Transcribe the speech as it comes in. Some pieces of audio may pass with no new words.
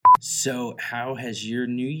So, how has your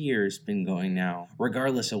New Year's been going now?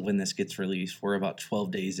 Regardless of when this gets released, we're about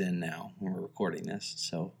 12 days in now when we're recording this.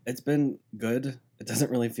 So, It's been good. It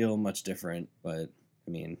doesn't really feel much different, but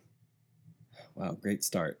I mean, wow, great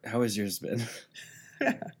start. How has yours been?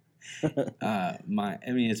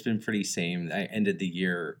 it's been pretty same. I ended the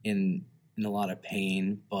year in a lot of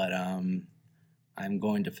pain, but I'm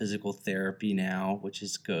going to physical therapy now, which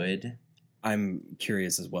is good. I'm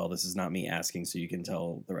curious as well. This is not me asking, so you can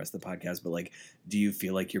tell the rest of the podcast, but like, do you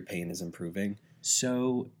feel like your pain is improving?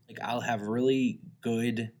 So, like, I'll have really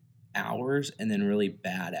good hours and then really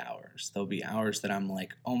bad hours. There'll be hours that I'm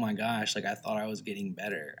like, oh my gosh, like I thought I was getting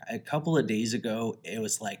better. A couple of days ago, it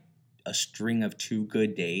was like a string of 2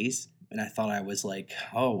 good days. And I thought I was like,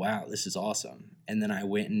 oh wow, this is awesome. And then I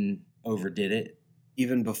went and overdid it.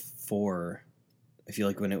 Even before, I feel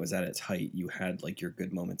like when it was at its height, you had like your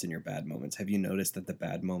good moments and your bad moments. Have you noticed that the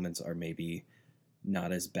bad moments are maybe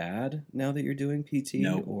not as bad now that you're doing PT?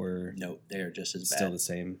 No, or no, they're just as bad. Still the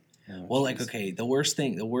same. Oh, well, geez. Like, okay, the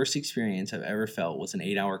worst experience I've ever felt was an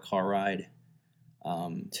 8-hour car ride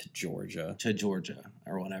to Georgia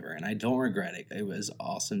or whatever, and I don't regret it. It was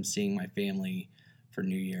awesome seeing my family for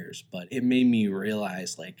New Year's, but it made me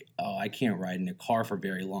realize, like, oh, I can't ride in a car for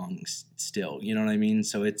very long still. You know what I mean?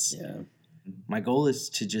 So it's my goal is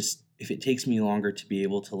to just, if it takes me longer, to be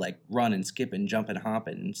able to like run and skip and jump and hop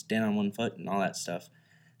and stand on one foot and all that stuff.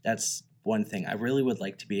 That's one thing. I really would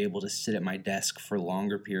like to be able to sit at my desk for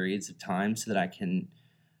longer periods of time so that I can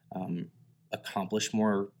accomplish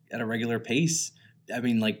more at a regular pace. I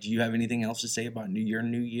mean, like, do you have anything else to say about New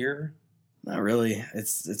Year? Not really.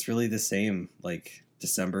 It's really the same. Like,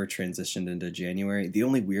 December transitioned into January. The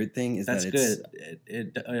only weird thing is that's that it's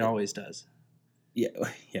good. It always does. Yeah.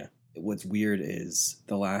 What's weird is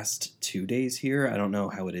the last 2 days here, I don't know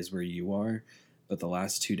how it is where you are, but the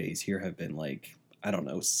last 2 days here have been like, I don't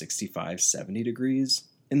know, 65, 70 degrees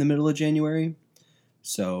in the middle of January.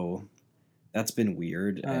 So that's been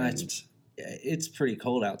weird. And it's pretty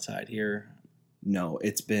cold outside here. No,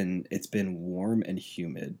 it's been warm and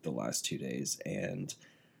humid the last 2 days. And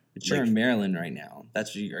but you're in Maryland right now.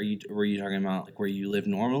 Were you talking about like where you live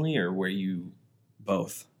normally or where you?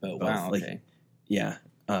 Both. Wow. Okay. Like, yeah.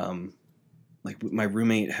 Like my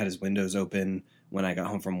roommate had his windows open when I got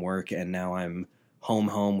home from work, and now I'm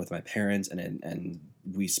home with my parents, and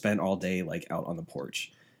we spent all day like out on the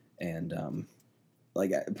porch, and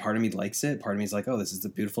like part of me likes it, part of me is like, oh, this is a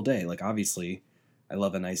beautiful day. Like, obviously I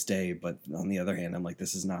love a nice day, but on the other hand, I'm like,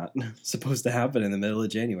 this is not supposed to happen in the middle of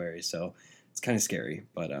January, so it's kind of scary.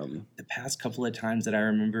 But the past couple of times that I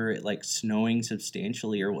remember it like snowing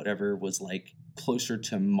substantially or whatever was like closer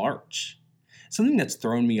to March. Something that's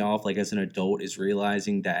thrown me off, like as an adult, is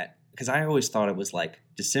realizing that, because I always thought it was like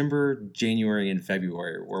December, January, and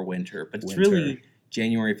February were winter, but it's really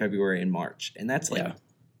January, February, and March, and that's like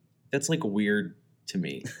that's like weird to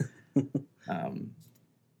me.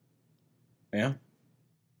 Yeah.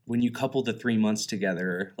 When you couple the 3 months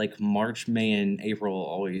together, like March, May, and April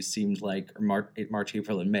always seemed like, or March,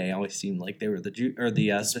 April, and May always seemed like they were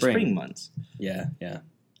the spring months. Yeah.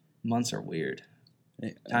 Months are weird.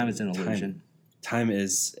 Time is an illusion. Time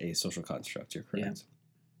is a social construct. You're correct. Yeah.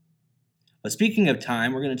 But speaking of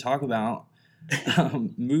time, we're going to talk about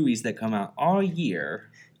movies that come out all year.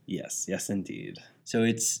 Yes, indeed. So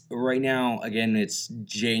it's right now, again, it's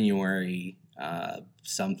January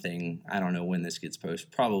something. I don't know when this gets posted.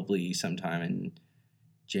 Probably sometime in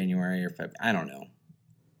January or February. I don't know.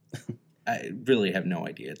 I really have no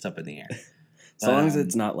idea. It's up in the air. As long as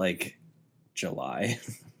it's not like July.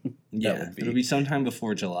 Yeah, it'll be sometime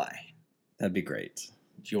before July. That'd be great.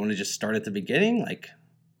 Do you want to just start at the beginning?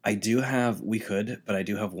 We could, but I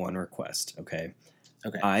do have one request, okay?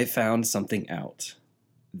 Okay. I found something out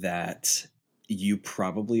that you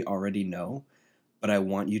probably already know, but I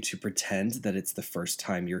want you to pretend that it's the first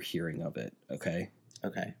time you're hearing of it, okay?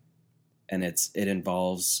 Okay. And it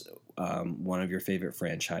involves one of your favorite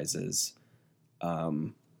franchises.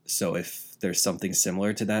 So if there's something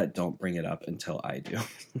similar to that, don't bring it up until I do.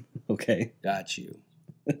 Okay? Got you.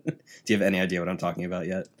 Do you have any idea what I'm talking about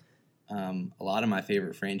yet? A lot of my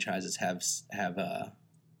favorite franchises have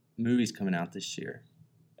movies coming out this year.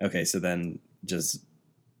 Okay, so then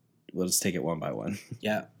we'll just take it one by one.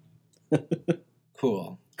 Yeah.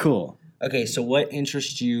 Cool. Okay, so what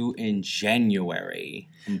interests you in January?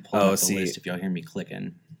 I'm pulling up the list if y'all hear me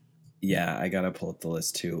clicking. Yeah, I gotta pull up the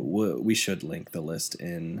list too. We should link the list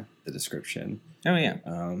in the description. Oh yeah.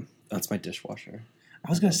 That's my dishwasher. I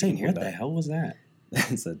was gonna say, what the hell was that?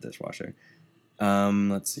 It's a dishwasher.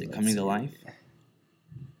 Let's see. Is it coming to life?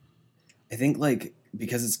 I think like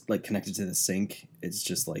because it's like connected to the sink, it's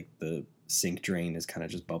just like the sink drain is kind of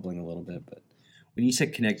just bubbling a little bit. But When you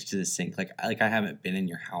said connected to the sink, I haven't been in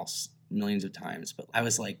your house millions of times, but I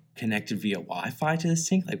was like connected via Wi-Fi to the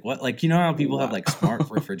sink. Like what? Like, you know how people have like smart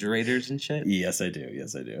refrigerators and shit? yes, I do.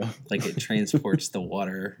 Yes, I do. Like it transports the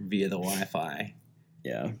water via the Wi-Fi.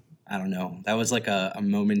 Yeah. I don't know. That was like a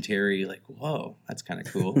momentary like, whoa, that's kind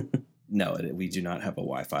of cool. No, we do not have a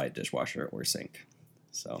Wi-Fi dishwasher or sink.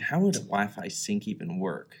 So How would a Wi-Fi sink even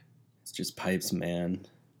work? it's just pipes, man.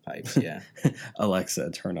 Pipes, yeah.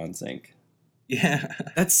 Alexa, turn on sink. Yeah.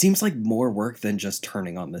 That seems like more work than just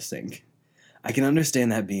turning on the sink. I can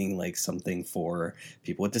understand that being like something for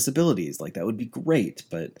people with disabilities. Like that would be great,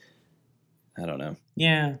 but I don't know.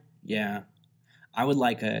 Yeah. Yeah. I would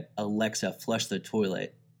like a Alexa flush the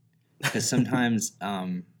toilet, because sometimes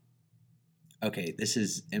okay, this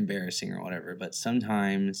is embarrassing or whatever, but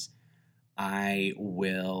sometimes I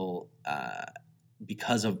will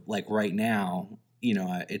because of like right now, you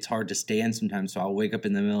know, it's hard to stand sometimes, so I'll wake up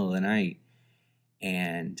in the middle of the night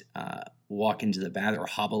and walk into the bathroom or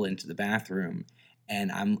hobble into the bathroom,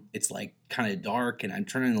 and it's like kind of dark, and I'm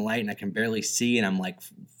turning the light and I can barely see, and I'm like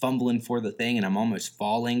fumbling for the thing, and I'm almost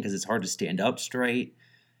falling because it's hard to stand up straight.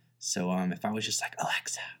 So if I was just like,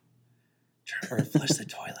 Alexa, flush the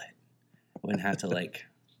toilet, I wouldn't have to like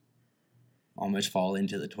almost fall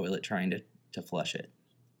into the toilet trying to flush it.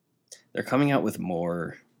 They're coming out with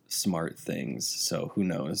more smart things, so who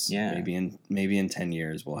knows? Yeah. Maybe in 10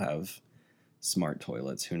 years we'll have smart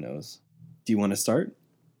toilets. Who knows? Do you want to start?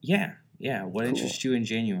 Yeah. What Cool. interests you in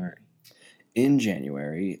January? In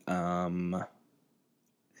January,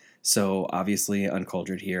 so obviously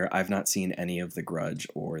Uncultured here. I've not seen any of the Grudge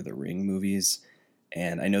or the Ring movies,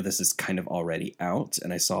 and I know this is kind of already out,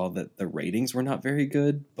 and I saw that the ratings were not very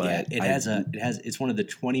good, but yeah, it's one of the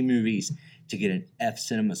 20 movies to get an F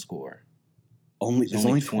cinema score. there's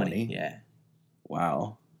only 20. Yeah.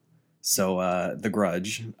 Wow. So The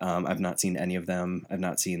Grudge, I've not seen any of them. I've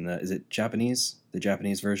not seen is it Japanese? The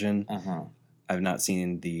Japanese version? Uh-huh. I've not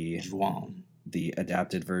seen the Juan.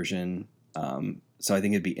 adapted version. So I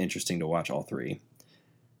think it'd be interesting to watch all three,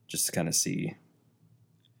 just to kind of see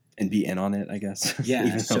and be in on it, I guess.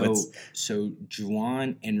 Yeah, so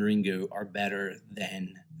Juan and Ringo are better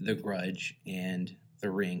than The Grudge and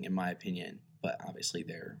The Ring, in my opinion. But obviously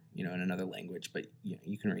they're, in another language, but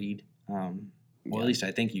you can read. Or at least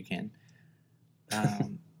I think you can.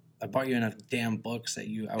 I bought you enough damn books that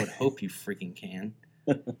I would hope you freaking can.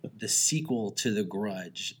 The sequel to The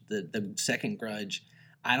Grudge, the second Grudge,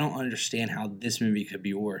 I don't understand how this movie could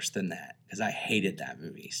be worse than that, because I hated that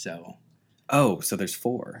movie. So, so there's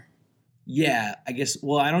 4. yeah, I guess.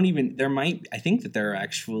 Well, I think that there are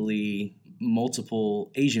actually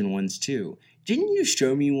multiple Asian ones too. Didn't you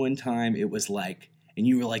show me one time? It was like, and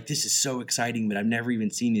you were like, "This is so exciting," but I've never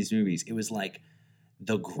even seen these movies. It was like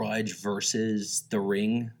The Grudge versus The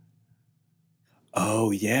Ring.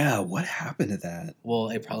 Oh yeah, what happened to that? Well,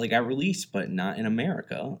 it probably got released, but not in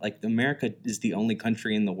America. Like, America is the only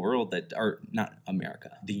country in the world not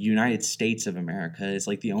America. The United States of America is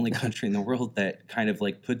like the only country in the world that kind of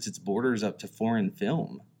like puts its borders up to foreign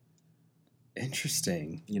film.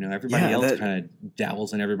 Interesting. Everybody else kind of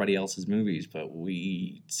dabbles in everybody else's movies, but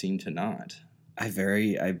we seem to not. I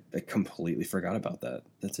completely forgot about that.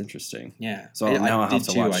 That's interesting. Yeah. So now I'll have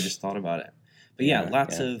to watch. I just thought about it. But yeah,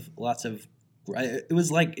 lots of. It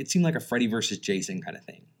was like, it seemed like a Freddy versus Jason kind of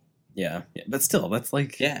thing. Yeah, but still, that's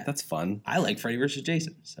like, that's fun. I like Freddy versus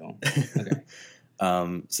Jason, so okay.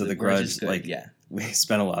 So The Grudge is good, we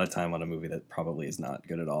spent a lot of time on a movie that probably is not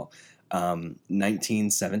good at all.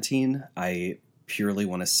 1917, I purely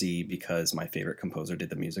want to see because my favorite composer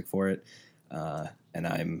did the music for it, and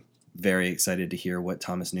I'm very excited to hear what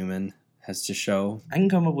Thomas Newman has to show. I can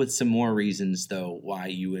come up with some more reasons, though, why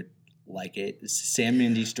you would like it. Sam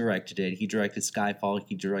Mendes directed it. He directed Skyfall.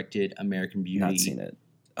 He directed American Beauty. Not seen it.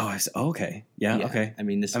 Okay. Yeah, okay. I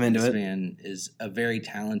mean, this man is a very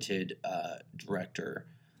talented director.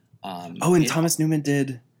 And Thomas Newman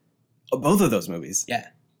did both of those movies. Yeah.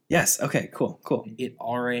 Yes. Okay. Cool. It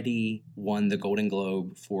already won the Golden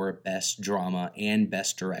Globe for Best Drama and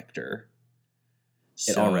Best Director.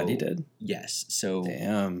 It already did? Yes. So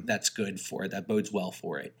damn. That's good for it. That bodes well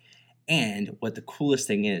for it. And what the coolest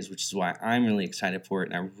thing is, which is why I'm really excited for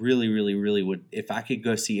it, and I really, really, really would, if I could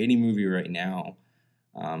go see any movie right now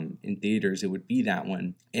in theaters, it would be that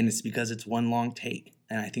one. And it's because it's one long take.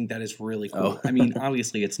 And I think that is really cool. I mean,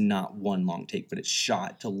 obviously it's not one long take, but it's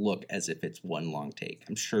shot to look as if it's one long take.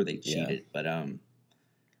 I'm sure they cheated, but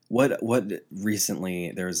what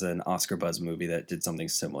recently there was an Oscar buzz movie that did something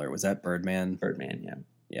similar. Was that Birdman? Birdman, yeah.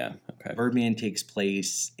 Yeah, okay. Birdman takes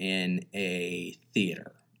place in a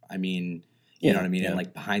theater. I mean, You Yeah, know what I mean? yeah. And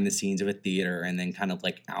like behind the scenes of a theater and then kind of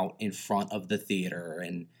like out in front of the theater.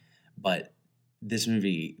 But this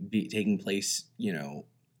movie taking place,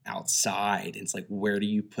 outside. It's like, where do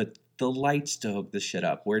you put the lights to hook the shit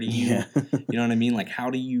up? Where do you, Yeah. you know what I mean? Like, how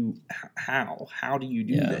do you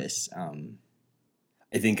do Yeah. this?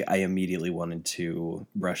 I think I immediately wanted to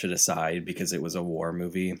brush it aside because it was a war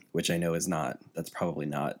movie, which I know that's probably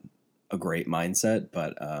not a great mindset,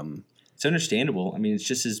 but It's understandable. I mean, it's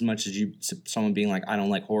just as much as someone being like, I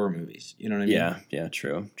don't like horror movies. You know what I mean? yeah,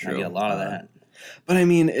 true. I get a lot of that. But I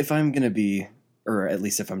mean, if I'm going to be, or at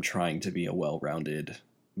least if I'm trying to be a well-rounded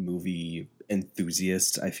movie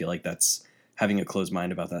enthusiast, I feel like that's having a closed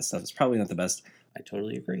mind about that stuff is probably not the best. I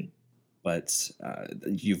totally agree. But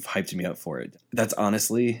you've hyped me up for it. That's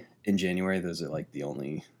honestly, in January, those are like the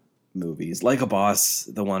only movies. Like a Boss,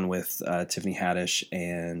 the one with Tiffany Haddish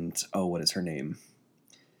and, what is her name?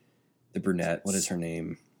 The brunette. What is her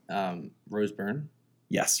name? Rose Byrne.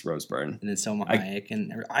 Yes, Rose Byrne. And then Selma Hayek.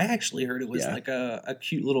 And I actually heard it was like a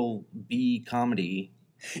cute little B comedy.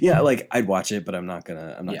 Yeah, like I'd watch it, but I'm not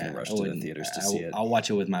gonna rush to the theaters to see it. I'll watch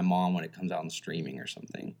it with my mom when it comes out on streaming or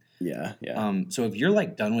something. Yeah. So if you're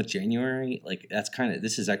like done with January, like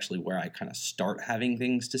this is actually where I kind of start having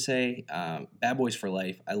things to say. Bad Boys for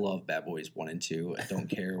Life. I love Bad Boys 1 and 2. I don't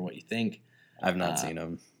care what you think. I've not seen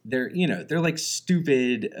them. They're like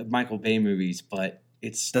stupid Michael Bay movies, but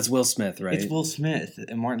that's Will Smith, right? It's Will Smith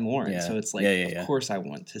and Martin Lawrence. Yeah. So it's like, of course I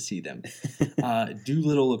want to see them.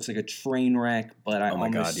 Doolittle looks like a train wreck, but I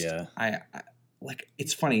like,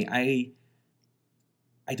 it's funny.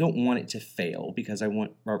 I don't want it to fail because I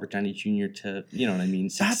want Robert Downey Jr. to, you know what I mean,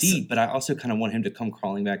 succeed. But I also kind of want him to come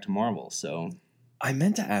crawling back to Marvel. So I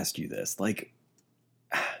meant to ask you this, like,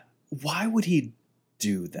 why would he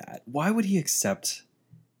do that? Why would he accept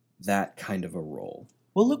that kind of a role?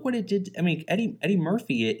 Well, look what it did. I mean, Eddie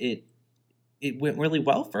Murphy, it went really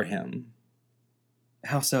well for him.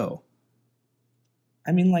 How so?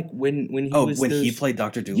 I mean, like when he played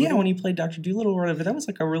Dr. Dolittle? Yeah, when he played Dr. Dolittle or whatever, that was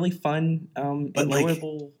like a really fun,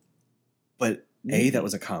 enjoyable. But that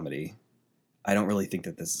was a comedy. I don't really think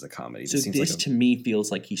that this is a comedy. So this to me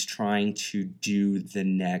feels like he's trying to do the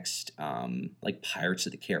next, like Pirates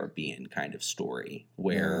of the Caribbean kind of story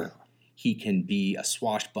where he can be a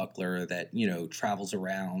swashbuckler that, travels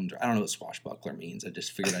around. I don't know what swashbuckler means. I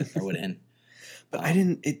just figured I'd throw it in. But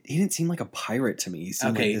he didn't seem like a pirate to me. He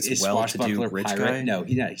seemed like this well-to-do rich guy. No,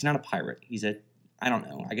 he's not a pirate. I don't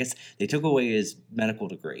know. I guess they took away his medical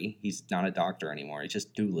degree. He's not a doctor anymore. He's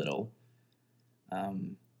just Doolittle.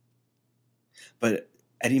 But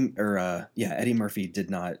Eddie Murphy did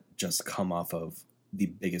not just come off of the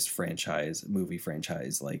biggest movie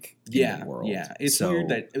franchise, like in the world. Yeah, it's weird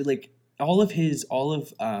that like all of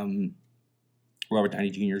Robert Downey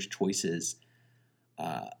Jr.'s choices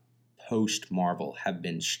post Marvel have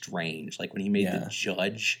been strange. Like when he made The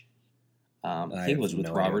Judge, I think it was with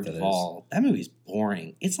Robert Duvall. That movie's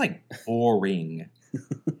boring. It's like boring.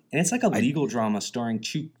 And it's like a legal drama starring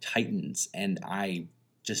two titans, and I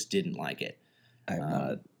just didn't like it. I'm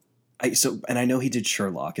not. And I know he did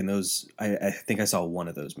Sherlock, and those I think I saw one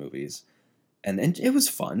of those movies, and it was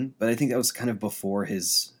fun, but I think that was kind of before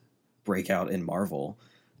his breakout in Marvel.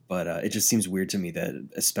 But it just seems weird to me that,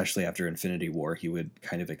 especially after Infinity War, he would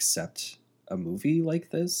kind of accept a movie like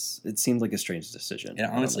this. It seemed like a strange decision. It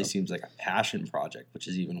honestly seems like a passion project, which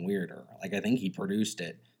is even weirder. Like, I think he produced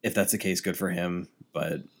it. If that's the case, good for him.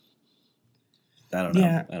 But I don't know.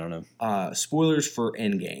 Yeah. I don't know. Spoilers for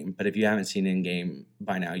Endgame, but if you haven't seen Endgame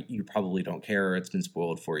by now, you probably don't care. It's been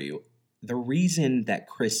spoiled for you. The reason that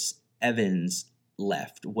Chris Evans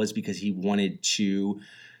left was because he wanted to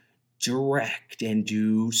direct and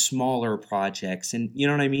do smaller projects, and you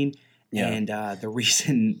know what I mean? Yeah. And the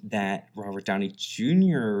reason that Robert Downey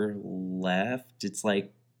Jr. left, it's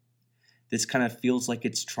like, this kind of feels like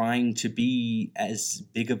it's trying to be as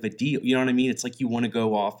big of a deal. You know what I mean? It's like you want to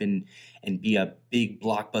go off and be a big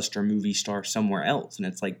blockbuster movie star somewhere else. And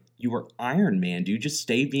it's like, you were Iron Man, dude. Just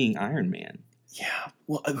stay being Iron Man. Yeah.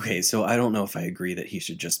 Well, okay, so I don't know if I agree that he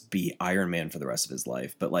should just be Iron Man for the rest of his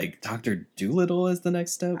life, but like Dr. Dolittle is the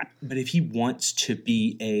next step. But if he wants to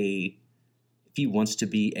be a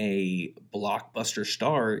blockbuster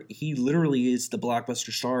star, he literally is the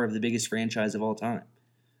blockbuster star of the biggest franchise of all time.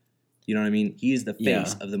 You know what I mean? He is the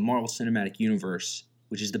face of the Marvel Cinematic Universe,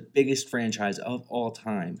 which is the biggest franchise of all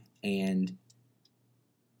time. And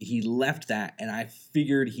he left that, and I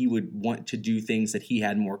figured he would want to do things that he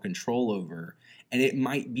had more control over. And it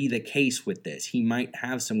might be the case with this. He might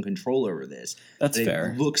have some control over this. That's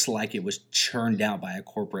fair. It looks like it was churned out by a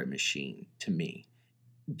corporate machine to me.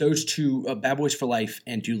 Those two, Bad Boys for Life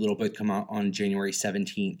and Doolittle, both come out on January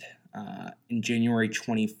 17th. in January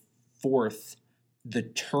 24th. The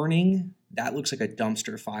Turning, that looks like a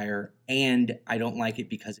dumpster fire, and I don't like it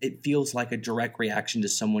because it feels like a direct reaction to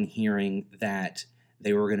someone hearing that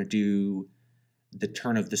they were going to do The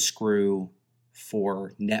Turn of the Screw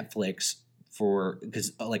for Netflix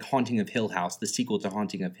because like Haunting of Hill House, the sequel to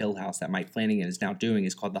Haunting of Hill House that Mike Flanagan is now doing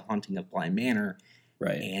is called The Haunting of Bly Manor.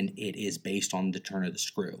 Right. And it is based on The Turn of the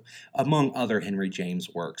Screw, among other Henry James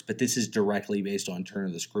works. But this is directly based on Turn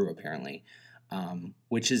of the Screw, apparently,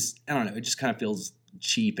 which is, I don't know, it just kind of feels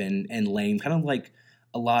cheap and lame, kind of like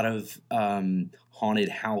a lot of haunted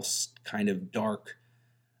house kind of dark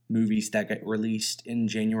movies that get released in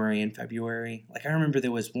January and February. Like I remember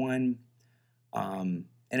there was one, and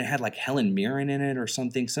it had like Helen Mirren in it or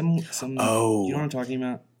something. Some. Oh, you know what I'm talking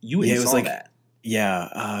about? You yeah, it was saw like that.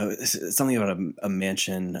 Yeah, something about a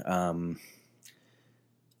mansion.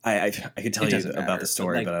 I could tell you about the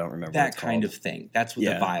story, like, but I don't remember that what it's kind called. of thing. That's what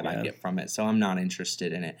the vibe I get from it. So I'm not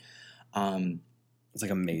interested in it. It's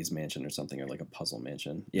like a maze mansion or something, or like a puzzle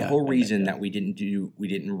mansion. The whole reason that we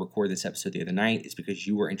didn't record this episode the other night is because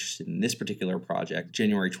you were interested in this particular project.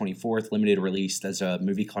 January 24th, limited release. There's a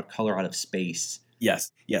movie called Color Out of Space. Yes.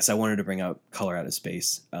 I wanted to bring up Color Out of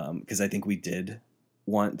Space because I think we did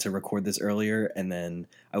want to record this earlier, and then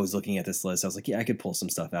I was looking at this list. I was like, yeah, I could pull some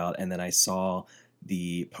stuff out, and then I saw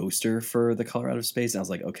the poster for the Color Out of Space, and I was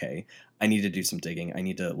like, okay, I need to do some digging. I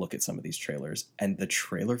need to look at some of these trailers, and the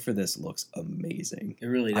trailer for this looks amazing. It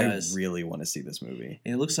really does. I really want to see this movie.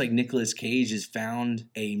 And it looks like Nicolas Cage has found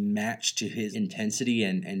a match to his intensity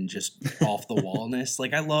and just off the wallness.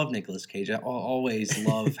 Like I love Nicolas Cage. I always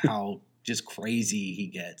love how just crazy he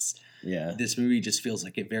gets. Yeah. This movie just feels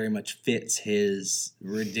like it very much fits his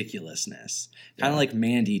ridiculousness. Kind of like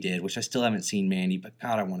Mandy did, which I still haven't seen Mandy, but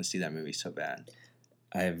God, I want to see that movie so bad.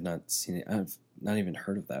 I have not seen it. I've not even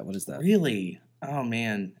heard of that. What is that? Really? Oh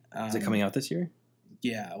man. Is it coming out this year?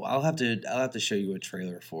 Yeah, well, I'll have to show you a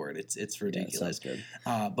trailer for it. It's ridiculous. Yeah, it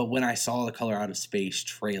sounds good. But when I saw the Color Out of Space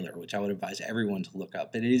trailer, which I would advise everyone to look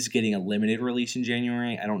up, it is getting a limited release in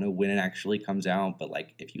January. I don't know when it actually comes out, but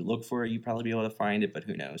like if you look for it, you'll probably be able to find it. But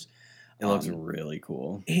who knows? It looks really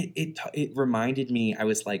cool. It reminded me. I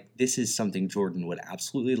was like, this is something Jordan would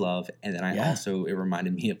absolutely love, and then it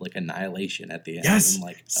reminded me of like Annihilation at the end. Yes, I'm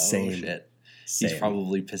like, oh same. shit. Same. He's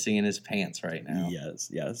probably pissing in his pants right now. Yes.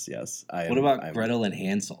 What about Gretel and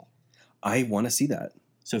Hansel? I want to see that.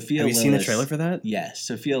 Sophia Have you Lillis, seen the trailer for that? Yes.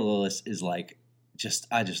 Sophia Lillis is like,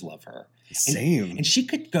 I just love her. Same. And she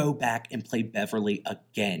could go back and play Beverly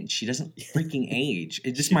again. She doesn't freaking age.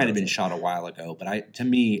 This might have been shot a while ago, but I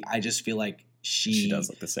just feel like she does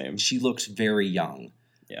look the same. She looks very young.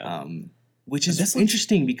 Yeah. Which is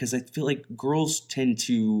interesting because I feel like girls tend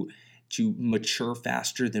to mature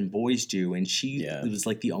faster than boys do, and she was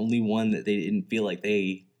like the only one that they didn't feel like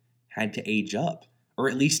they had to age up, or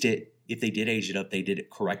at least if they did age it up, they did it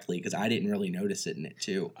correctly because I didn't really notice it in it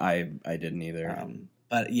too. I didn't either.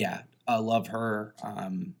 But yeah, I love her.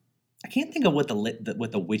 I can't think of what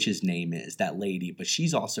the witch's name is, that lady, but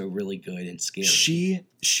she's also really good and scary.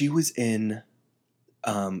 She was in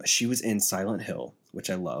Silent Hill, which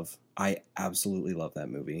I love. I absolutely love that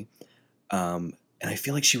movie. And I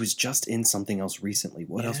feel like she was just in something else recently.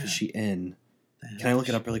 What else was she in? Can I look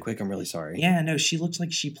it up really quick? I'm really sorry. Yeah, no, she looks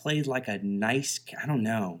like she played like a nice, I don't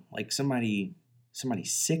know, like somebody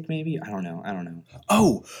sick maybe? I don't know.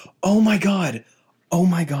 Oh my God.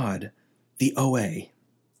 The OA.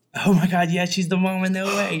 Oh my God, yeah, she's the mom in the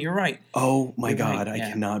OA. You're right. Oh my God, right.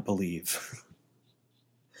 I cannot believe.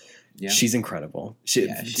 Yeah. She's incredible. She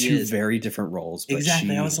two very different roles. But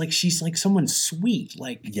exactly. I was like, she's like someone sweet.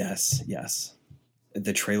 Like yes.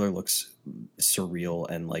 The trailer looks surreal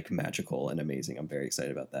and like magical and amazing. I'm very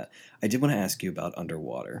excited about that. I did want to ask you about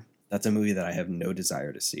Underwater. That's a movie that I have no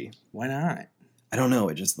desire to see. Why not? I don't know.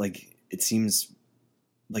 It just it seems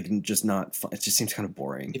like just not fun. It just seems kind of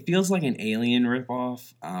boring. It feels like an Alien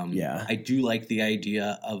ripoff. Yeah. I do like the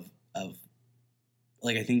idea of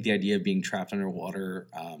like, I think the idea of being trapped underwater,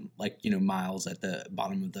 miles at the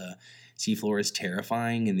bottom of the seafloor is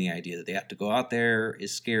terrifying, and the idea that they have to go out there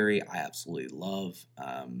is scary. I absolutely love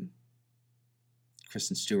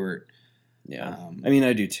Kristen Stewart. Yeah, I mean,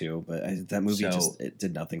 I do too, but that movie it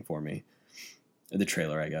did nothing for me. The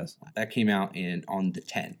trailer, I guess. That came out on the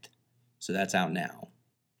 10th, so that's out now.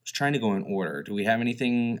 I was trying to go in order. Do we have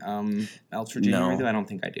anything else for January? No. I don't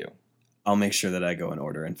think I do. I'll make sure that I go in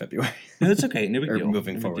order in February. No, that's okay. No big deal.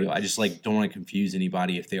 Moving forward. I just don't want to confuse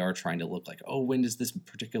anybody if they are trying to look like, oh, when does this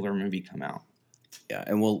particular movie come out? Yeah,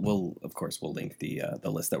 and we'll of course link the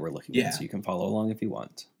list that we're looking at so you can follow along if you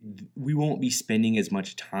want. We won't be spending as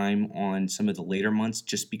much time on some of the later months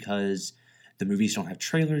just because The movies don't have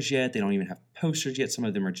trailers yet. They don't even have posters yet. Some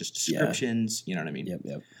of them are just descriptions. You know what I mean?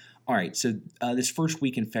 Yep. All right, so this first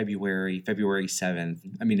week in February 7th,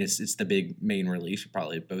 I mean, it's the big main release. We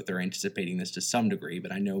probably both are anticipating this to some degree,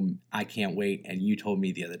 but I know I can't wait. And you told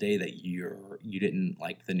me the other day that you didn't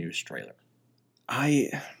like the newest trailer.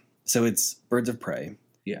 So it's Birds of Prey.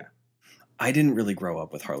 Yeah. I didn't really grow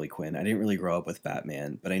up with Harley Quinn. I didn't really grow up with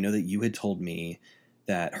Batman, but I know that you had told me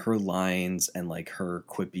that her lines and like her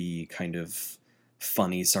quippy kind of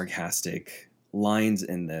funny, sarcastic lines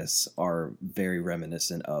in this are very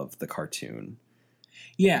reminiscent of the cartoon.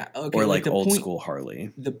 Yeah. Okay. Or like old school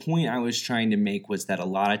Harley. The point I was trying to make was that a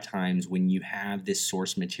lot of times when you have this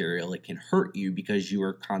source material, it can hurt you because you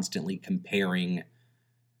are constantly comparing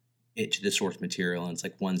it to the source material, and it's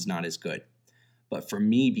like one's not as good. But for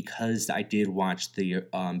me, because I did watch the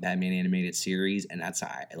Batman animated series, and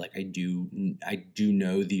I do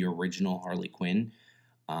know the original Harley Quinn,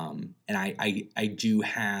 and I do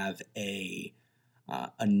have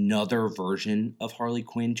another version of Harley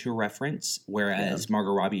Quinn to reference, whereas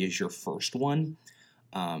Margot Robbie is your first one.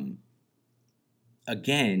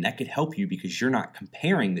 Again, that could help you because you're not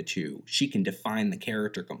comparing the two. She can define the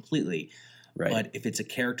character completely. Right. But if it's a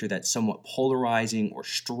character that's somewhat polarizing or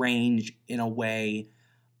strange in a way,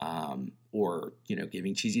 or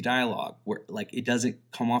giving cheesy dialogue, where like it doesn't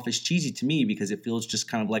come off as cheesy to me because it feels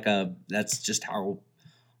just kind of like that's just how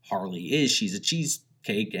Harley is. She's a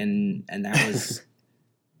cheesecake, and that was.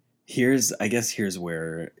 Here's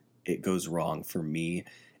where it goes wrong for me,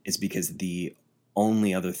 is because the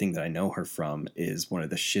only other thing that I know her from is one of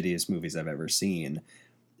the shittiest movies I've ever seen,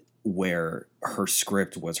 where her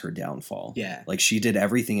script was her downfall. Yeah. Like she did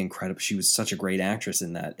everything incredible. She was such a great actress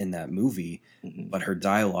in that movie, but her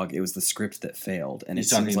dialogue, it was the script that failed. And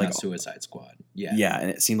it's talking like Suicide Squad. Yeah. Yeah.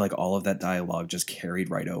 And it seemed like all of that dialogue just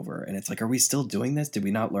carried right over. And it's like, are we still doing this? Did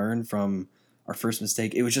we not learn from our first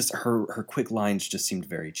mistake? It was just her quick lines just seemed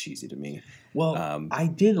very cheesy to me. Well, I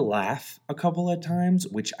did laugh a couple of times,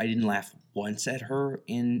 which I didn't laugh once at her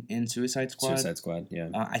in Suicide Squad. Suicide Squad, yeah.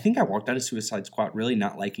 I think I walked out of Suicide Squad really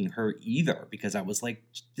not liking her either because I was like,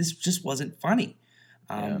 this just wasn't funny.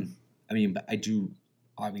 I mean, but I do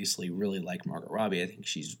obviously really like Margot Robbie. I think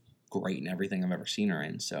she's great in everything I've ever seen her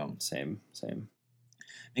in. So same. I'm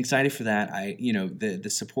excited for that. The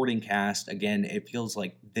supporting cast, again, it feels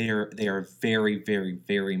like they are very, very,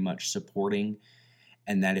 very much supporting.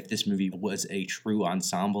 And that if this movie was a true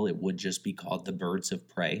ensemble, it would just be called The Birds of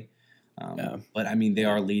Prey. But I mean, they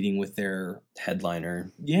are leading with their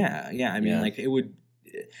headliner. Yeah. I mean, like it would.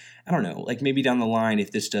 I don't know. Like maybe down the line,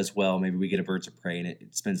 if this does well, maybe we get a Birds of Prey and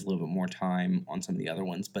it spends a little bit more time on some of the other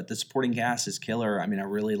ones. But the supporting cast is killer. I mean, I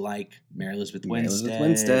really like Mary Elizabeth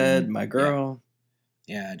Winstead, my girl.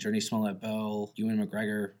 Yeah, Journey Smollett-Bell, Ewan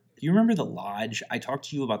McGregor. Do you remember The Lodge? I talked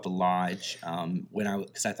to you about The Lodge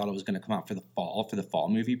because I thought it was going to come out for the fall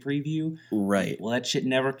movie preview. Right. Well, that shit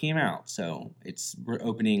never came out, so we're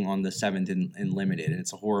opening on the 7th in limited, and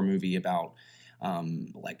it's a horror movie about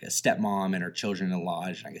like a stepmom and her children in a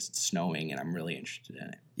lodge. And I guess it's snowing, and I'm really interested in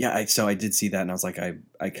it. Yeah, so I did see that, and I was like,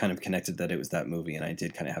 I kind of connected that it was that movie, and I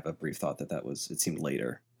did kind of have a brief thought that it seemed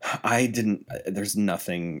later. There's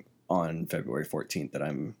nothing on February 14th that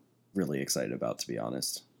I'm really excited about, to be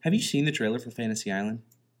honest. Have you seen the trailer for Fantasy Island?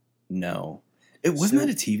 No. It wasn't that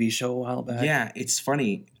a TV show a while back? Yeah, it's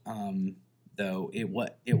funny, though. It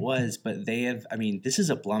was, but they have. I mean, this is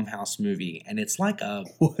a Blumhouse movie, and it's like a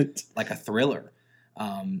thriller.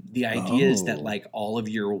 The idea is that like all of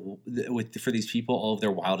for these people, all of their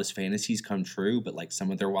wildest fantasies come true, but like some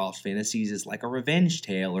of their wildest fantasies is like a revenge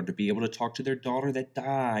tale or to be able to talk to their daughter that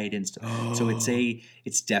died and stuff. So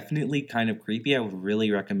it's definitely kind of creepy. I would really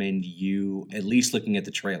recommend you at least looking at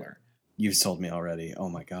the trailer. You've sold me already. Oh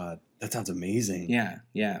my God. That sounds amazing.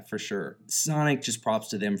 Yeah, for sure. Sonic, just props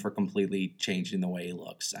to them for completely changing the way he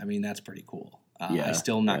looks. I mean, that's pretty cool. I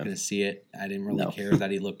still am not going to see it. I didn't really care that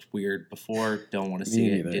he looked weird before. Don't want to see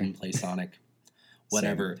it. Didn't play Sonic.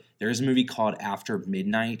 Whatever. Same. There is a movie called After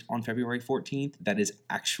Midnight on February 14th that is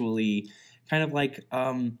actually kind of like,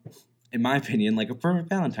 in my opinion, like a perfect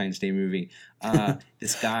Valentine's Day movie.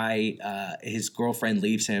 This guy, his girlfriend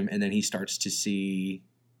leaves him, and then he starts to see...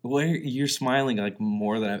 Well, you're smiling like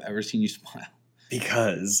more than I've ever seen you smile.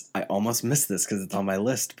 Because I almost missed this because it's on my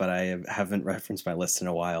list, but I haven't referenced my list in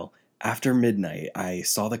a while. After Midnight, I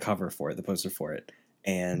saw the cover for it, the poster for it,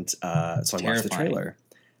 and so I watched the trailer.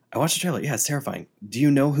 Yeah, it's terrifying. Do you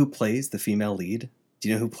know who plays the female lead? Do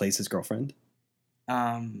you know who plays his girlfriend?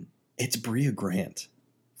 It's Brea Grant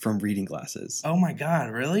from Reading Glasses. Oh my God,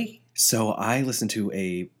 really? So I listened to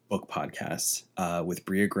a book podcast with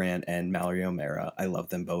Brea Grant and Mallory O'Meara. I love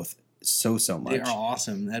them both so They much. are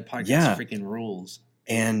awesome. That podcast Yeah. freaking rules.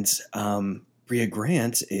 And Bria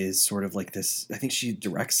Grant is sort of like this. I think she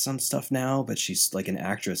directs some stuff now, but she's like an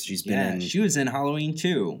actress. She's been Yeah, in. she was in Halloween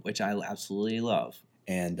 2, which I absolutely love.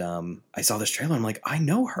 And I saw this trailer. I'm like, I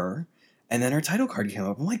know her. And then her title card came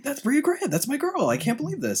up. I'm like, that's Bria Grant. That's my girl. I can't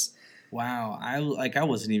believe this. Wow, I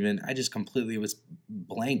wasn't even. I just completely was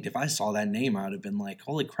blanked. If I saw that name, I would have been like,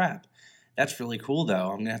 "Holy crap, that's really cool!"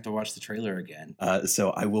 Though I'm gonna have to watch the trailer again. So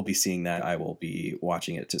I will be seeing that. I will be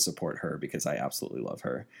watching it to support her because I absolutely love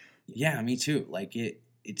her. Yeah, me too. Like it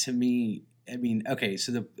to me. I mean, okay,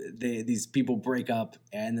 so these people break up,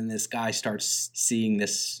 and then this guy starts seeing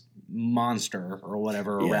this monster or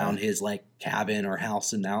whatever Yeah. around his like cabin or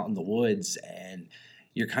house and out in the woods, and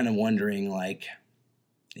you're kind of wondering like,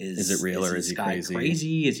 Is it real or is this he guy crazy?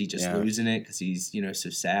 crazy? Is he just Yeah. losing it because he's so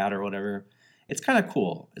sad or whatever? It's kind of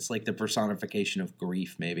cool. It's like the personification of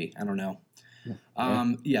grief, maybe. I don't know.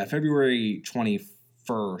 Yeah, February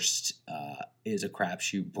 21st is a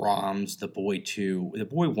crapshoot. Brahms, The Boy 2. The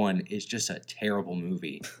Boy 1 is just a terrible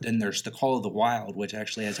movie. Then there's The Call of the Wild, which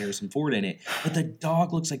actually has Harrison Ford in it. But the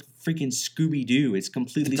dog looks like freaking Scooby-Doo. It's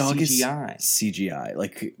completely The dog CGI. is CGI.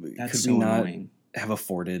 Like, That's could so we not annoying. have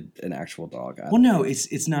afforded an actual dog? Well, no,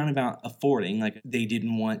 it's not about affording. Like they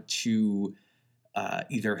didn't want to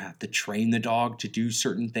either have to train the dog to do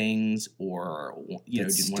certain things, or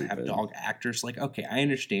That's didn't want to have stupid. dog actors. Like, okay, I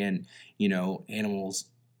understand. Animals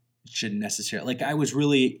shouldn't necessarily. Like, I was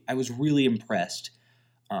really impressed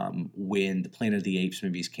when the Planet of the Apes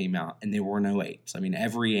movies came out, and there were no apes. I mean,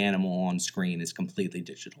 every animal on screen is completely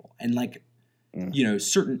digital, and like.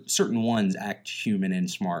 Certain ones act human and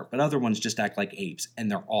smart, but other ones just act like apes, and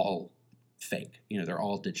they're all fake. They're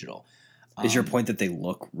all digital. Is your point that they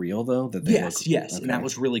look real though? That they Yes, look, yes, okay. and that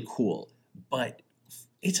was really cool. But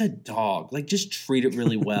it's a dog. Like, just treat it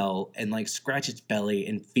really well, and like scratch its belly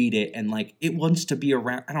and feed it, and like it wants to be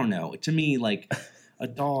around. I don't know. To me, like a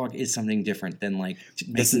dog is something different than like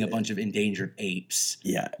making a bunch of endangered apes.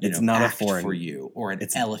 Yeah, it's not a act foreign for you, or an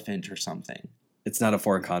elephant or something. It's not a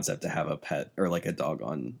foreign concept to have a pet or like a dog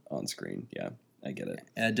on screen. Yeah, I get it.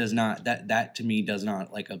 It does not that to me does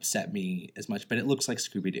not like upset me as much, but it looks like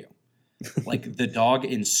Scooby-Doo. Like the dog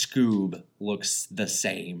in Scoob looks the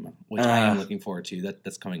same, which I am looking forward to.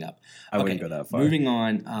 That's coming up. I wouldn't go that far. Moving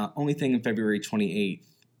on. Only thing in February 28th.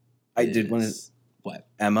 I did want to. What?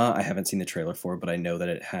 Emma, I haven't seen the trailer for, but I know that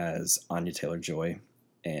it has Anya Taylor-Joy,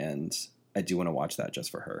 and I do want to watch that just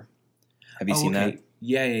for her. Have you seen that?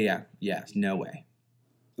 Yeah. No way.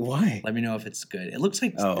 Why? Let me know if it's good. It looks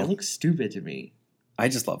like Oh. it looks stupid to me. I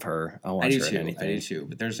just love her. I'll watch I do her in too. anything. I do too.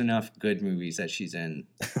 But there's enough good movies that she's in.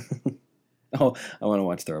 Oh, I want to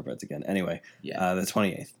watch Thoroughbreds again. Anyway, Yeah. The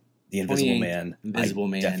 28th. The Invisible 28th, Man. Invisible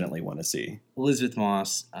Man. Definitely want to see. Elizabeth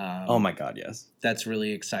Moss. Oh my God, yes. That's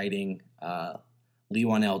really exciting. Lee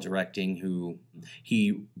Wanell directing, who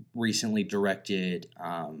he recently directed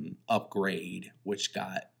Upgrade, which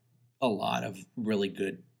got a lot of really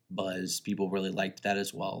good buzz. People really liked that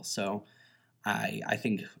as well. So I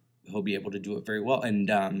think he'll be able to do it very well.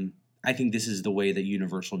 And I think this is the way that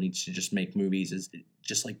Universal needs to just make movies, is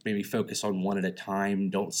just like maybe focus on one at a time.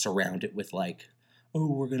 Don't surround it with like, oh,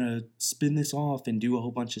 we're going to spin this off and do a whole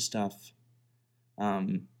bunch of stuff.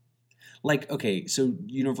 Like, okay, so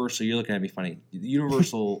Universal, you're looking at me funny.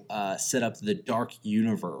 Universal set up the Dark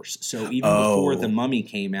Universe. So even before The Mummy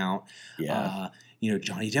came out, Yeah.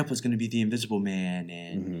 Johnny Depp was going to be the Invisible Man,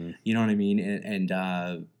 and you know what I mean? And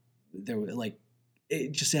there were like,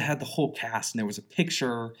 it had the whole cast, and there was a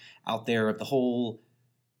picture out there of the whole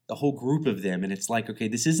group of them, and it's like, okay,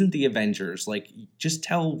 this isn't the Avengers. Like, just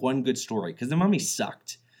tell one good story, because The Mummy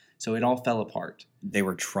sucked. So it all fell apart. They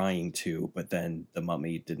were trying to, but then The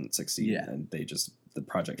Mummy didn't succeed, Yeah. and the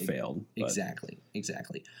project failed. But.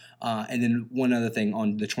 Exactly. And then one other thing,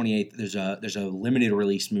 on the 28th, there's a limited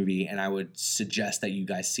release movie, and I would suggest that you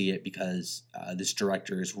guys see it because this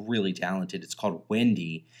director is really talented. It's called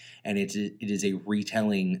Wendy, and it is a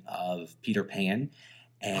retelling of Peter Pan,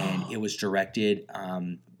 and it was directed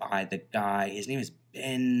by the guy. His name is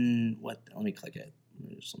Ben. What? Let me click it.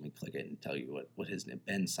 Let me click it and tell you what his name.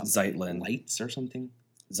 Ben something. Zeitlin. Lights or something.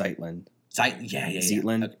 Zeitlin. Yeah.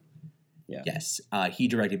 Zeitlin. Okay. Yeah. Yes, he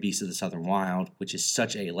directed Beasts of the Southern Wild, which is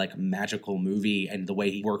such a like magical movie, and the way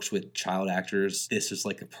he works with child actors, this is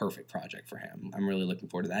like a perfect project for him. I'm really looking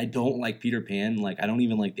forward to that. I don't like Peter Pan, like I don't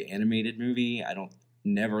even like the animated movie. I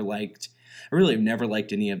really have never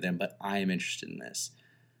liked any of them, but I am interested in this.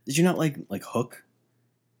 Did you not like Hook?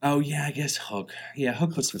 Oh yeah, I guess Hook. Yeah,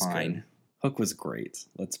 Hook was fine. Good. Hook was great.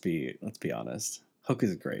 Let's be honest. Hook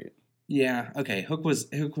is great. Yeah, okay. Hook was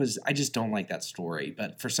I just don't like that story,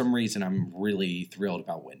 but for some reason I'm really thrilled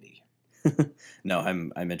about Wendy. No,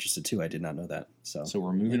 I'm interested too. I did not know that. So So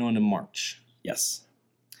we're moving on to March. yes,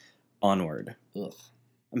 Onward. Ugh.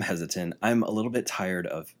 I'm hesitant. I'm a little bit tired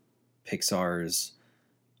of Pixar's.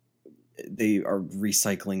 They are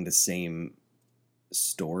recycling the same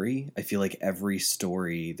story. I feel like every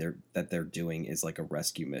story they're doing is like a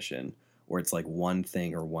rescue mission, or it's like one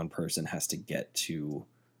thing or one person has to get to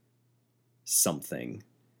something,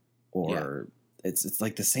 or it's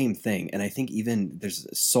like the same thing. And I think even there's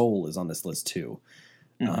Soul is on this list too,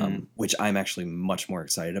 which I'm actually much more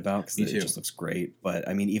excited about because it just looks great. But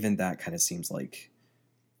I mean, even that kind of seems like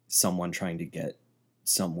someone trying to get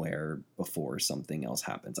somewhere before something else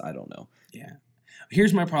happens. I don't know. Yeah.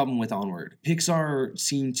 Here's my problem with Onward. Pixar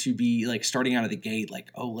seemed to be like starting out of the gate, like,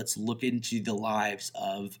 oh, let's look into the lives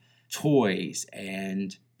of toys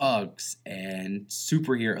and bugs and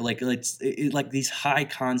superhero, like like these high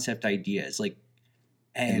concept ideas, like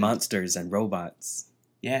and monsters and robots.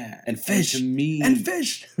 Yeah, and fish and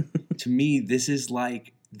fish. To me, this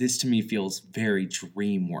to me feels very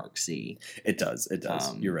DreamWorksy. It does.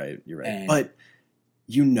 You're right. But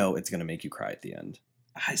you know it's gonna make you cry at the end.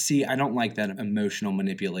 I don't like that emotional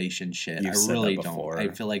manipulation shit. I really don't. I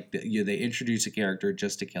feel like they introduce a character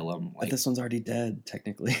just to kill him. Like, but this one's already dead,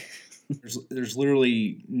 technically. there's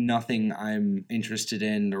literally nothing I'm interested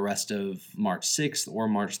in the rest of March 6th or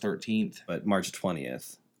March 13th. But March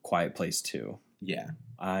 20th, Quiet Place 2. Yeah.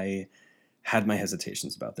 I had my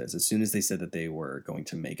hesitations about this. As soon as they said that they were going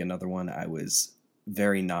to make another one, I was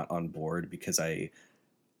very not on board because I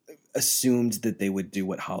assumed that they would do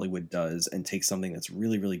what Hollywood does and take something that's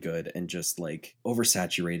really, really good and just like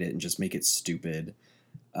oversaturate it and just make it stupid.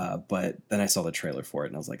 But then I saw the trailer for it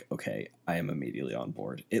and I was like, okay, I am immediately on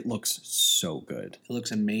board. It looks so good. It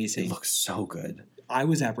looks amazing. It looks so good. I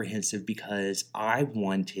was apprehensive because I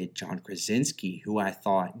wanted John Krasinski, who I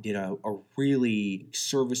thought did a really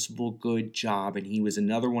serviceable, good job. And he was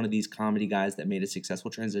another one of these comedy guys that made a successful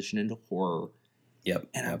transition into horror. Yep.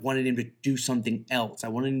 And I wanted him to do something else. I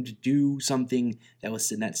wanted him to do something that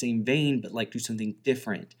was in that same vein, but like do something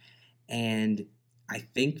different. And I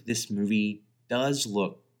think this movie does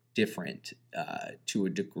look different to a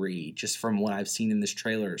degree, just from what I've seen in this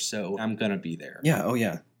trailer. So I'm going to be there. Yeah. Oh,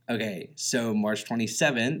 yeah. Okay. So March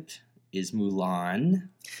 27th is Mulan.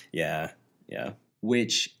 Yeah. Yeah.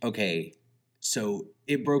 Which, okay. So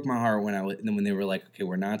it broke my heart when they were like, okay,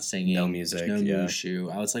 we're not singing, no music, no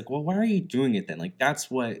Mushu. I was like, well, why are you doing it then? Like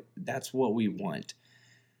that's what we want.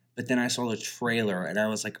 But then I saw the trailer and I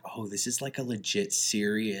was like, oh, this is like a legit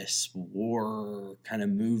serious war kind of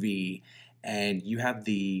movie. And you have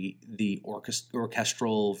the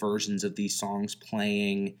orchestral versions of these songs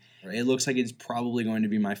playing. It looks like it's probably going to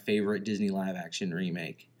be my favorite Disney live action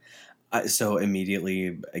remake. So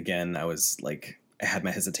immediately, again, I was like, I had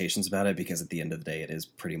my hesitations about it because at the end of the day, it is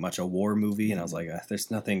pretty much a war movie. And I was like,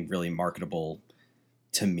 there's nothing really marketable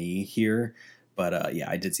to me here. But yeah,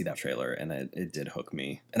 I did see that trailer and it did hook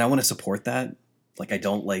me. And I want to support that. Like, I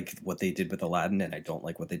don't like what they did with Aladdin and I don't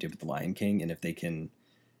like what they did with The Lion King. And if they can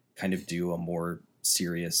kind of do a more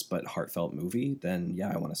serious but heartfelt movie, then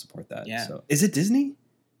yeah, I want to support that. Yeah. So, is it Disney?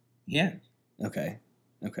 Yeah. Okay.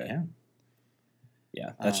 Yeah.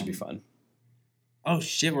 Yeah, that should be fun. Oh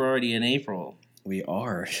shit, we're already in April. We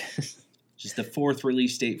are. Just the 4th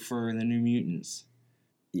release date for the New Mutants.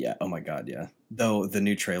 Yeah. Oh my God. Yeah. Though the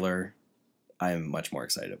new trailer, I'm much more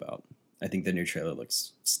excited about. I think the new trailer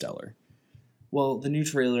looks stellar. Well, the new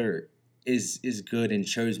trailer is good and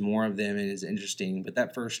shows more of them and is interesting. But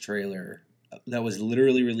that first trailer that was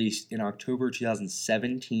literally released in October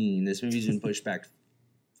 2017, this movie's been pushed back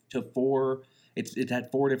to 4. It had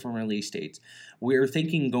 4 different release dates. We were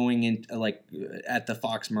thinking going in like at the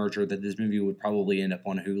Fox merger that this movie would probably end up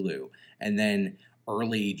on Hulu, and then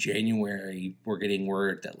early January we're getting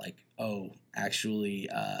word that like, oh, actually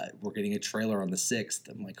we're getting a trailer on the 6th.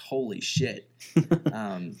 I'm like, holy shit.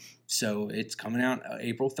 So it's coming out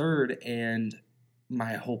April 3rd, and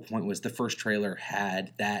my whole point was the first trailer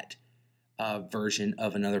had that version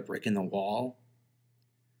of Another Brick in the Wall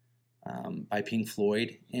by Pink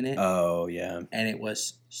Floyd in it. Oh, yeah. And it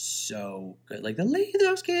was so good. Like, the leave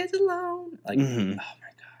those kids alone. Like, oh my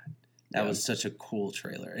God. That was such a cool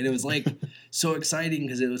trailer. And it was like so exciting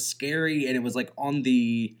because it was scary and it was like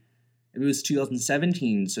it was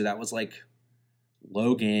 2017. So that was like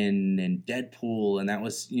Logan and Deadpool. And that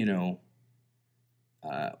was, we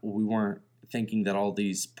weren't thinking that all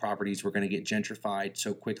these properties were going to get gentrified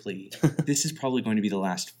so quickly. This is probably going to be the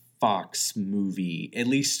last Fox movie, at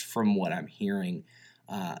least from what I'm hearing,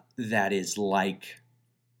 that is like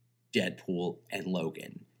Deadpool and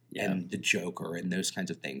Logan. Yeah. and the Joker and those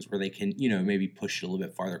kinds of things where they can, maybe push it a little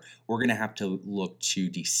bit farther. We're going to have to look to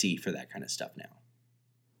DC for that kind of stuff now.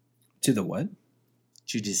 To the what?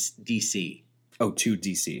 To just DC. Oh, to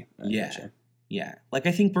DC. Yeah. Yeah. Like,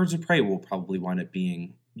 I think Birds of Prey will probably wind up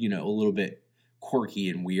being, a little bit quirky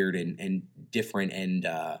and weird and different and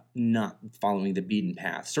not following the beaten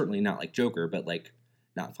path. Certainly not like Joker, but like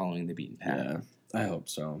not following the beaten path. Yeah, I hope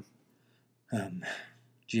so.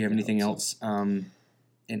 Do you have anything else in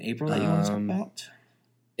April that you want to talk about?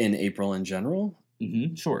 In April in general?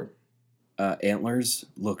 Mm-hmm, sure. Antlers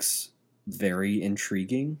looks very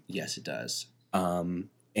intriguing. Yes, it does.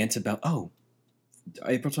 Antebellum.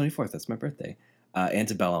 April 24th. That's my birthday.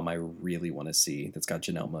 Antebellum, I really want to see. That's got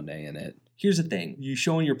Janelle Monáe in it. Here's the thing: you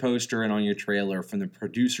show on your poster and on your trailer from the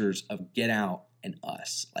producers of Get Out and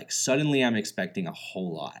Us. Like, suddenly, I'm expecting a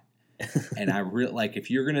whole lot, and I really like if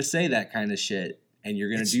you're gonna say that kind of shit and you're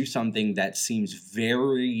gonna do something that seems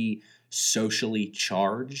very socially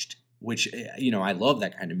charged, which I love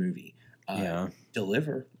that kind of movie.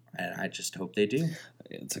 Deliver, and I just hope they do.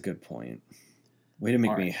 It's a good point. Way to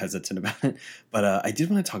make me hesitant about it. But I did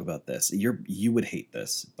want to talk about this. You would hate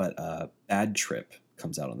this, but Bad Trip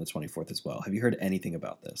comes out on the 24th as well. Have you heard anything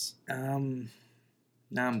about this? Now I'm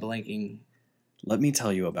blanking. Let me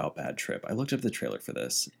tell you about Bad Trip. I looked up the trailer for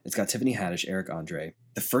this. It's got Tiffany Haddish, Eric Andre.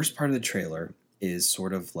 The first part of the trailer is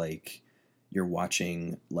sort of like you're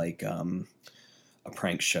watching like a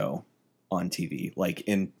prank show on TV. Like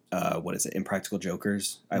in, Impractical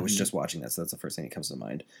Jokers. I was just watching that, so that's the first thing that comes to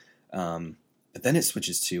mind. But then it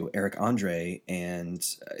switches to Eric Andre and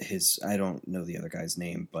I don't know the other guy's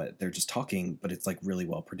name, but they're just talking, but it's like really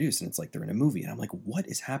well produced and it's like they're in a movie. And I'm like, what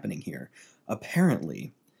is happening here?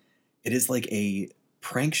 Apparently, it is like a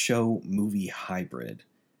prank show movie hybrid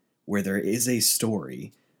where there is a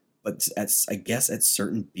story, but I guess at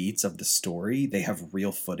certain beats of the story, they have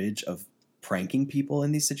real footage of pranking people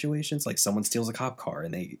in these situations. Like someone steals a cop car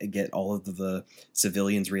and they get all of the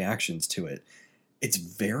civilians' reactions to it. It's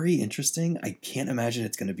very interesting. I can't imagine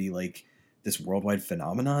it's going to be like this worldwide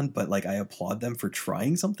phenomenon, but like I applaud them for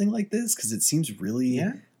trying something like this because it seems really.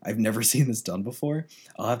 Yeah. I've never seen this done before.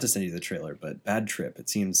 I'll have to send you the trailer, but Bad Trip. It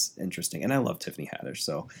seems interesting, and I love Tiffany Haddish,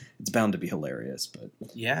 so it's bound to be hilarious. But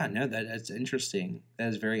yeah, no, that's interesting. That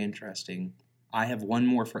is very interesting. I have one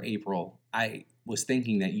more for April. I was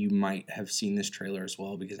thinking that you might have seen this trailer as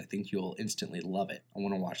well because I think you'll instantly love it. I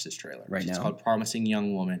want to watch this trailer. Right now. It's called Promising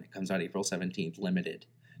Young Woman. It comes out April 17th, limited.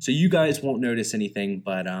 So you guys won't notice anything,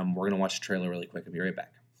 but we're going to watch the trailer really quick. I'll be right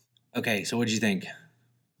back. Okay, so what did you think?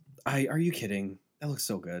 Are you kidding? That looks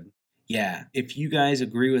so good. Yeah, if you guys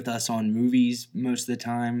agree with us on movies most of the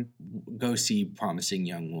time, go see Promising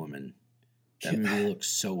Young Woman. That movie looks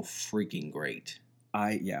so freaking great.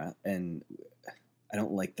 And I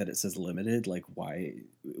don't like that it says limited. Like, why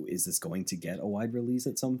is this going to get a wide release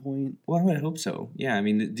at some point? Well, I would hope so. Yeah, I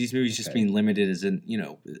mean, these movies just being limited as in,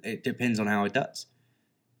 it depends on how it does.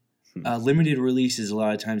 Limited releases, a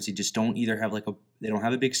lot of times they just don't either have they don't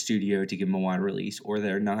have a big studio to give them a wide release, or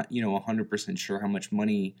they're not, 100% sure how much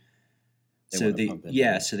money. So they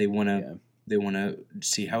want to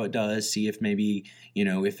see how it does, see if maybe,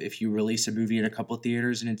 if you release a movie in a couple of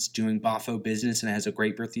theaters and it's doing boffo business and it has a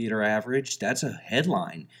great per theater average, that's a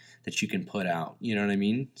headline that you can put out. You know what I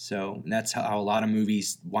mean? So that's how a lot of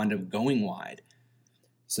movies wind up going wide.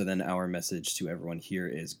 So then our message to everyone here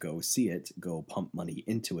is go see it, go pump money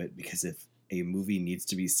into it, because if a movie needs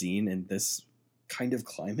to be seen in this kind of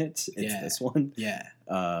climate, it's this one. Yeah.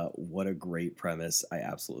 What a great premise. I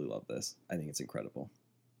absolutely love this. I think it's incredible.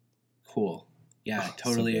 Cool. Yeah,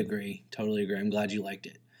 totally agree. Totally agree. I'm glad you liked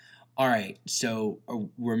it. All right, so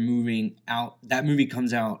we're moving out. That movie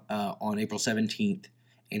comes out on April 17th.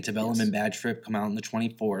 Antebellum and Bad Trip come out on the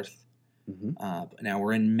 24th. Mm-hmm. Now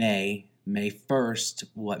we're in May. May 1st,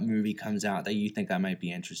 what movie comes out that you think I might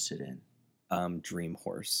be interested in? Dream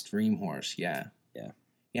Horse. Dream Horse, yeah. Yeah.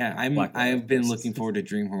 Yeah, I've been looking forward to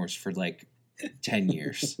Dream Horse for like 10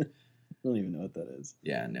 years. I don't even know what that is.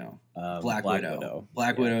 Yeah, no. Black Widow.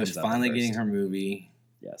 Black Widow is finally getting her movie.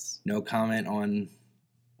 Yes. No comment on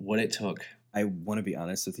what it took. I want to be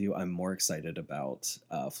honest with you. I'm more excited about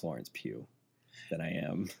Florence Pugh than I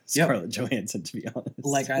am Scarlett Johansson, to be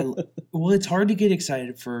honest. Well, it's hard to get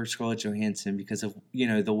excited for Scarlett Johansson because of,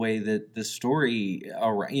 the way that the story,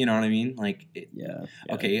 you know what I mean?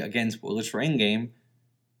 Okay, again, spoilers for Endgame.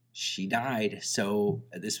 She died, so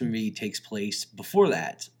this movie takes place before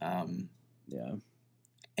that.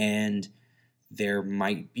 And there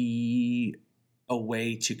might be a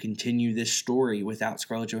way to continue this story without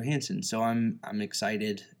Scarlett Johansson. So I'm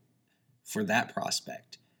excited for that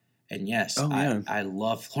prospect. And yes, I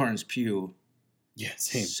love Florence Pugh. Yeah,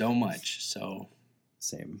 same. so much. So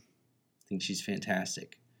Same. I think she's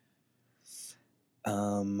fantastic.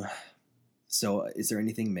 So is there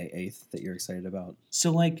anything May 8th that you're excited about?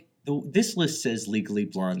 So like this list says Legally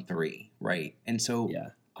Blonde 3, right? And so Yeah.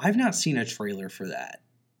 I've not seen a trailer for that.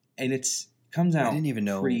 And it's comes I out didn't even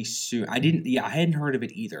know. pretty soon. I hadn't heard of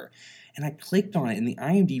it either. And I clicked on it and the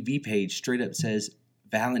IMDb page straight up says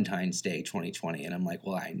Valentine's Day 2020. And I'm like,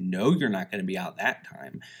 well, I know you're not going to be out that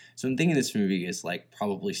time. So I'm thinking this movie is like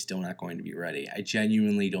probably still not going to be ready. I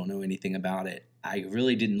genuinely don't know anything about it. I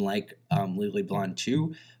really didn't like Legally Blonde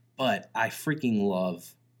 2, but I freaking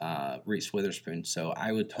love Reese Witherspoon. So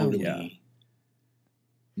I would totally, yeah.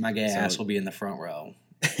 my gay ass will be in the front row.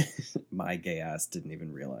 My gay ass didn't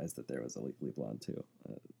even realize that there was a Legally Blonde 2.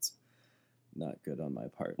 It's not good on my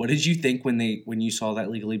part. What did you think when you saw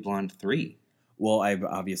that Legally Blonde 3? Well, I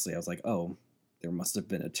was like, oh, there must have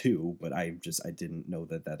been a 2, but I didn't know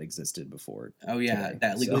that existed before. Oh yeah, today,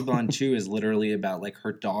 that Legally Blonde 2 is literally about like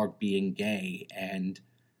her dog being gay, and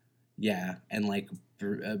yeah, and like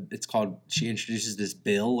it's called, she introduces this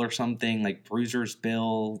bill or something like Bruiser's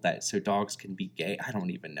bill, that so dogs can be gay. I don't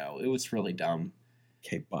even know. It was really dumb.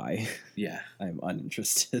 Okay, bye. Yeah, I'm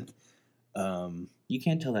uninterested. You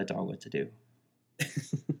can't tell that dog what to do.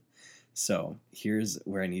 So here's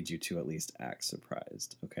where I need you to at least act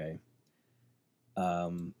surprised, okay?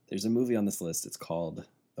 There's a movie on this list. It's called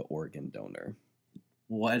The Organ Donor.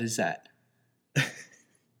 What is that?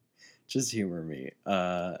 Just humor me.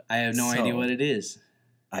 I have no idea what it is.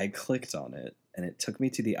 I clicked on it, and it took me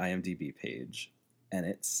to the IMDb page, and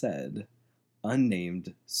it said,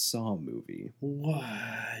 unnamed Saw movie.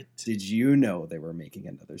 What? Did you know they were making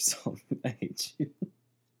another Saw movie? I hate you.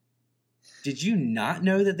 Did you not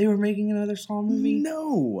know that they were making another Saw movie?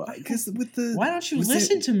 No, because with the... Why don't you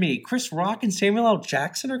listen to me? Chris Rock and Samuel L.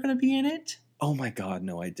 Jackson are going to be in it? Oh my god,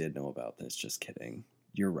 no, I did know about this. Just kidding.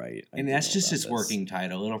 You're right. And that's just his working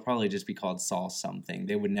title. It'll probably just be called Saw something.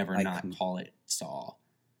 They would never call it Saw.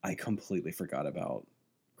 I completely forgot about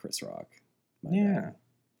Chris Rock. My yeah. bad.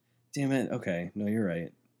 Damn it. Okay. No, you're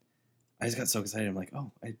right. I just got so excited. I'm like,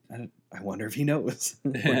 oh, I wonder if he knows.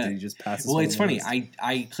 Or did he just pass? Well, it's funny.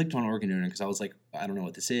 I clicked on Organ Donor because I was like, I don't know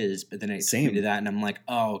what this is, but then it took me to that, and I'm like,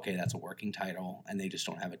 oh, okay, that's a working title, and they just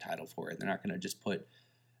don't have a title for it. They're not going to just put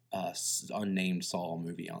unnamed Saw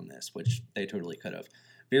movie on this, which they totally could have.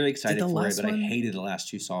 Very excited for it, but I hated the last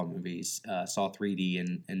two Saw movies. Saw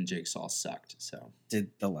 3D and Jigsaw sucked. So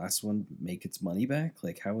did the last one make its money back?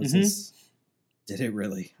 Like, how was this? Did it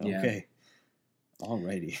really? Okay. Yeah.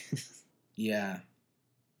 Alrighty. Yeah.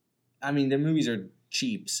 I mean, the movies are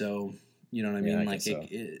cheap, so you know what I mean. Like,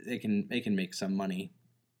 they can make some money.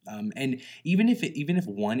 And even if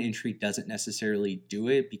one entry doesn't necessarily do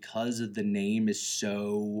it, because of the name is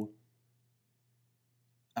so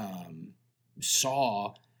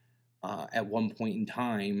Saw at one point in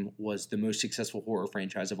time was the most successful horror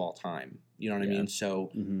franchise of all time. You know what I mean?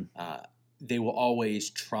 So they will always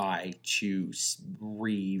try to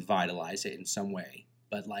revitalize it in some way.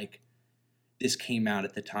 But like, this came out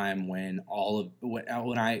at the time when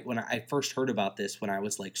when I first heard about this, when I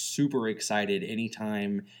was like super excited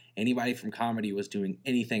anytime anybody from comedy was doing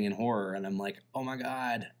anything in horror, and I'm like, oh my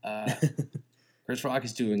god, Chris Rock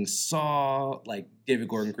is doing Saw, like David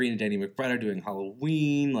Gordon Green and Danny McBride are doing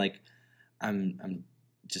Halloween, like I'm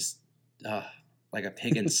just like a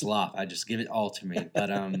pig in slop. I just give it all to me,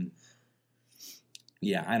 but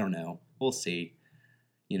yeah, I don't know, we'll see.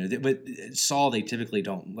 You know, but Saw, they typically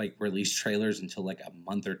don't like release trailers until like a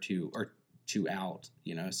month or two out.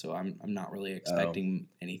 You know, so I'm not really expecting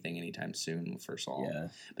anything anytime soon for Saw. Yeah,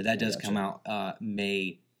 but that does come out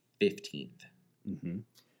May 15th. Mm-hmm.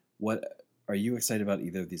 What are you excited about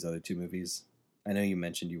either of these other two movies? I know you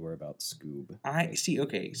mentioned you were about Scoob. I see.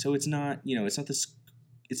 Okay, so it's not the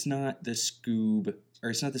Scoob, or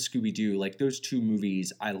it's not the Scooby Doo. Like, those two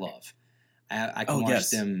movies, I love. I can watch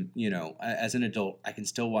them, you know, as an adult. I can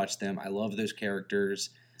still watch them. I love those characters.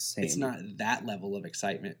 Same. It's not that level of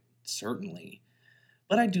excitement, certainly,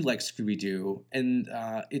 but I do like Scooby Doo, and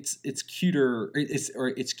it's cuter.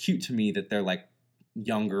 It's cute to me that they're like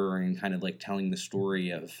younger and kind of like telling the story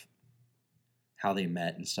of how they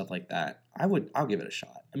met and stuff like that. I'll give it a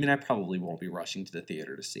shot. I mean, I probably won't be rushing to the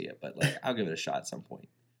theater to see it, but like, I'll give it a shot at some point.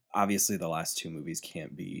 Obviously, the last two movies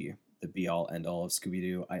can't be the be-all, end-all of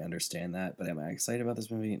Scooby-Doo. I understand that, but am I excited about this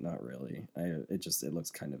movie? Not really. It looks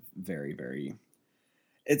kind of very, very...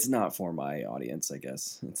 It's not for my audience, I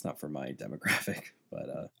guess. It's not for my demographic,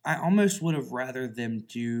 but... I almost would have rather them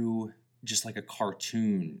do just like a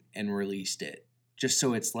cartoon and released it, just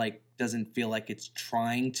so it's like, doesn't feel like it's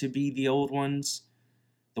trying to be the old ones.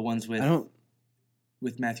 The ones with...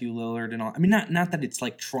 with Matthew Lillard and all. I mean, not that it's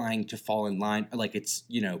like trying to fall in line, like it's,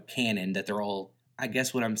 you know, canon that they're all. I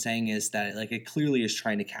guess what I'm saying is that like it clearly is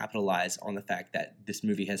trying to capitalize on the fact that this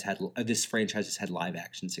movie has had this franchise has had live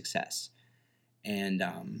action success, and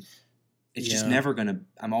it's just never gonna.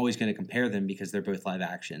 I'm always gonna compare them because they're both live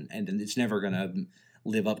action, and it's never gonna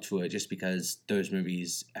live up to it just because those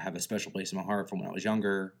movies have a special place in my heart from when I was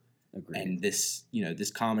younger. Agreed. And this, you know,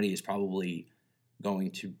 this comedy is probably going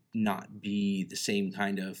to not be the same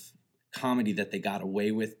kind of comedy that they got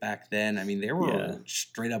away with back then. I mean, there were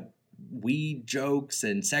straight up weed jokes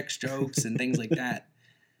and sex jokes and things like that.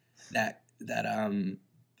 That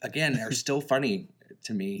again are still funny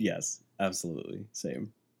to me. Yes, absolutely,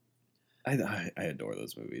 same. I adore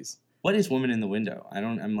those movies. What is Woman in the Window?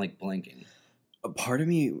 I'm like blanking. A part of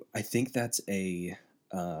me, I think that's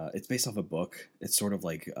it's based off a book. It's sort of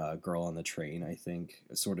like Girl on the Train, I think.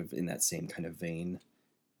 Sort of in that same kind of vein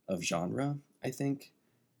of genre, I think.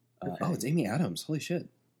 Okay. Oh, it's Amy Adams. Holy shit.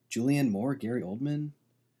 Julianne Moore, Gary Oldman.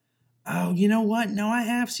 Oh, you know what? No, I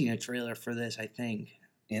have seen a trailer for this, I think.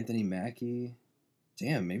 Anthony Mackie.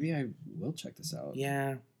 Damn, maybe I will check this out.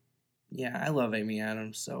 Yeah. Yeah, I love Amy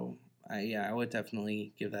Adams, so I would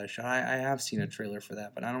definitely give that a shot. I have seen a trailer for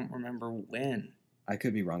that, but I don't remember when. I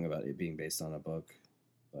could be wrong about it being based on a book,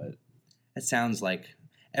 but it sounds like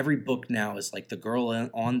every book now is like the girl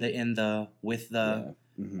with the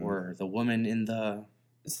or the woman in the.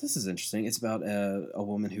 This is interesting. It's about a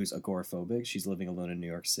woman who's agoraphobic. She's living alone in New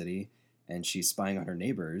York City, and she's spying on her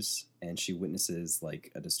neighbors, and she witnesses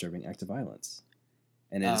like a disturbing act of violence.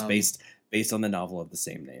 And it is based on the novel of the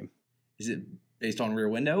same name. Is it based on Rear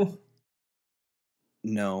Window?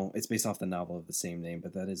 No, it's based off the novel of the same name,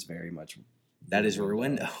 but that is very much... That is Rear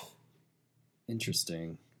Window.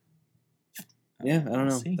 Interesting. Yeah, I don't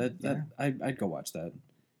know. I'd go watch that.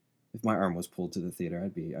 If my arm was pulled to the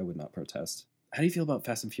theater, I would not protest. How do you feel about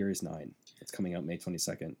Fast and Furious 9? It's coming out May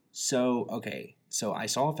 22nd. So I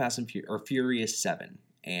saw Furious 7,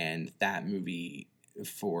 and that movie,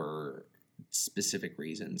 for specific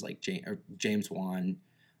reasons, like James Wan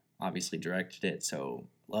obviously directed it, so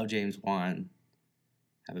love James Wan,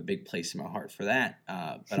 have a big place in my heart for that.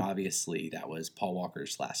 But obviously that was Paul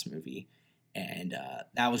Walker's last movie, and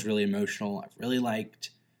that was really emotional. I really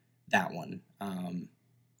liked that one.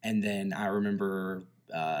 And then I remember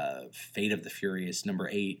Fate of the Furious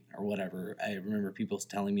 #8 or whatever. I remember people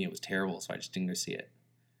telling me it was terrible, so I just didn't go see it.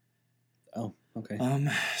 Oh, okay.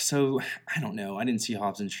 So I don't know. I didn't see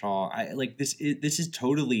Hobbs and Shaw. I like this. This is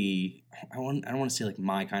totally. I don't want to say like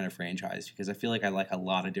my kind of franchise, because I feel like I like a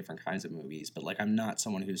lot of different kinds of movies, but like I'm not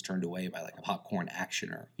someone who's turned away by like a popcorn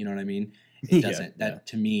actioner. You know what I mean? It doesn't. That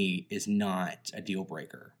to me is not a deal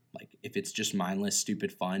breaker. Like if it's just mindless,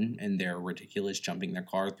 stupid fun, and they're ridiculous, jumping their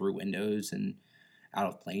car through windows and out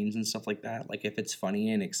of planes and stuff like that. Like if it's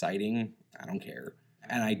funny and exciting, I don't care.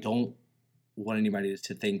 And I don't want anybody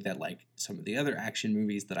to think that like some of the other action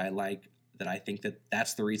movies that I like, that I think that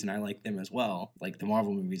that's the reason I like them as well. Like the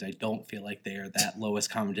Marvel movies, I don't feel like they're that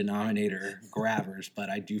lowest common denominator grabbers, but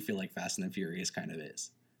I do feel like Fast and the Furious kind of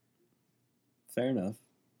is. Fair enough.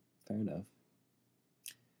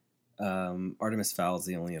 Artemis Fowl is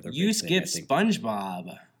the only other. You skipped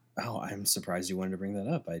SpongeBob. Oh, I'm surprised you wanted to bring that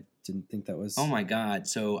up. I didn't think that was... Oh my God.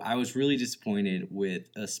 So I was really disappointed with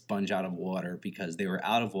A Sponge Out of Water, because they were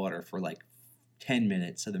out of water for like 10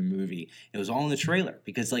 minutes of the movie. It was all in the trailer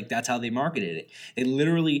because like that's how they marketed it. They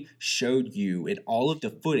literally showed you in all of the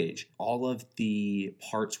footage, all of the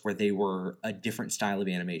parts where they were a different style of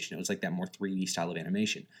animation. It was like that more 3D style of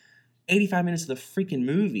animation. 85 minutes of the freaking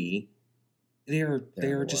movie, they're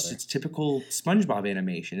just it's typical SpongeBob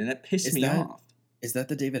animation, and that pissed me off. Is that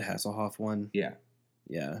the David Hasselhoff one? Yeah.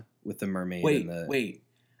 Yeah, with the mermaid wait, and the... Wait,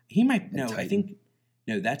 he might... No, Titan. I think...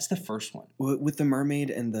 No, that's the first one. With the mermaid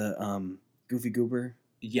and the Goofy Goober?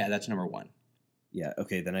 Yeah, that's number 1. Yeah,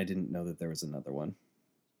 okay, then I didn't know that there was another one.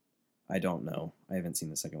 I don't know. I haven't seen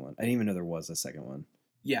the second one. I didn't even know there was a second one.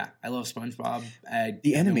 Yeah, I love SpongeBob. I've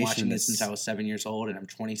the animation been watching this since I was 7 years old, and I'm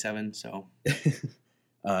 27, so...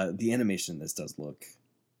 The animation in this does look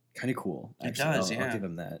kind of cool. Actually. It does, yeah. I'll give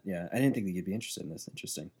him that. Yeah, I didn't think that you'd be interested in this.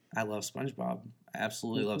 Interesting. I love SpongeBob. I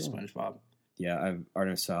absolutely love SpongeBob. Yeah,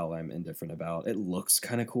 Artemis Fowl I'm indifferent about. It looks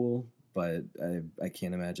kind of cool, but I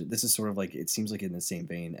can't imagine. This is sort of like, it seems like in the same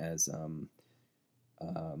vein as A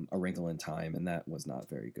Wrinkle in Time, and that was not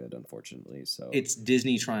very good, unfortunately. So it's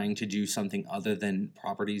Disney trying to do something other than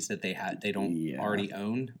properties that they don't already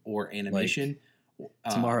own, or animation. Like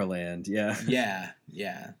Tomorrowland, yeah.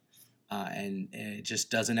 And it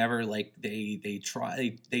just doesn't ever, like, they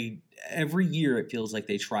try every year it feels like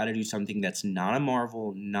they try to do something that's not a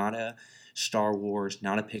Marvel, not a Star Wars,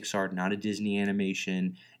 not a Pixar, not a Disney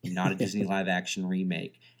animation, not a Disney live action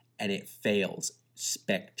remake, and it fails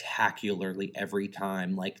spectacularly every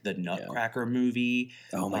time. Like the Nutcracker movie,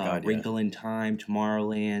 Oh my god, yeah. Wrinkle in Time,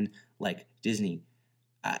 Tomorrowland, like Disney.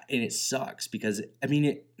 And it sucks because, I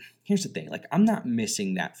mean, here's the thing. Like, I'm not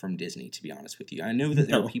missing that from Disney, to be honest with you. I know that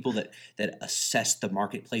there are people that assess the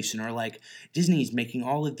marketplace and are like, Disney's making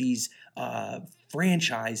all of these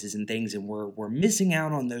franchises and things, and we're missing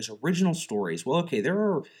out on those original stories. Well, okay, there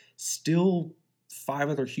are still 5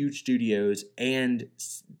 other huge studios and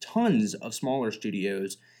tons of smaller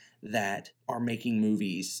studios that are making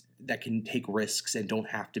movies that can take risks and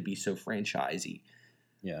don't have to be so franchisey.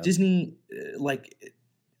 Yeah. Disney,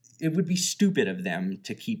 it would be stupid of them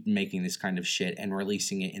to keep making this kind of shit and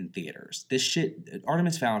releasing it in theaters. This shit,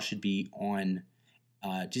 Artemis Fowl should be on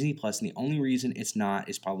Disney Plus, and the only reason it's not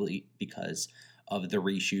is probably because of the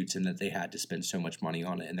reshoots and that they had to spend so much money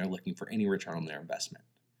on it, and they're looking for any return on their investment.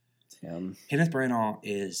 Damn. Kenneth Branagh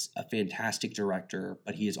is a fantastic director,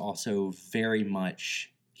 but he is also very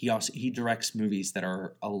much he directs movies that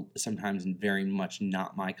are sometimes very much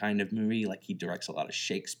not my kind of movie. Like, he directs a lot of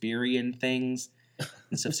Shakespearean things.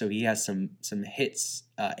 And so he has some hits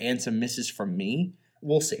and some misses from me.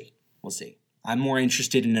 We'll see. I'm more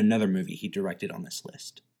interested in another movie he directed on this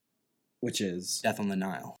list. Which is? Death on the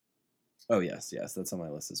Nile. Oh, yes. That's on my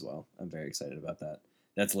list as well. I'm very excited about that.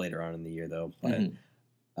 That's later on in the year, though. But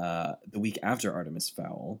the week after Artemis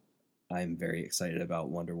Fowl, I'm very excited about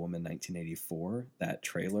Wonder Woman 1984. That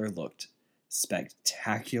trailer looked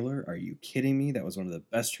spectacular. Are you kidding me? That was one of the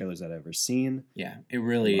best trailers I've ever seen. Yeah, it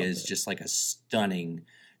really is just like a stunning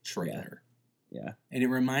trailer. Yeah. And it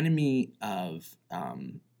reminded me of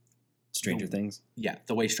Stranger Things. Yeah,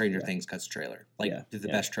 the way Stranger Things cuts trailer. Like, they're the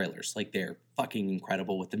best trailers. Like, they're fucking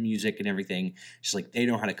incredible with the music and everything. Just like, they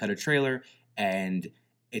know how to cut a trailer, and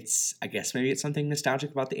it's, I guess maybe it's something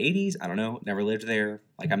nostalgic about the 80s. I don't know. Never lived there.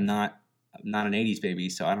 Like, I'm not an 80s baby,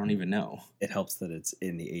 so I don't even know. It helps that it's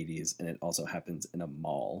in the 80s, and it also happens in a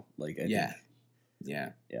mall. Like, I think.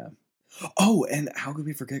 Oh, and how could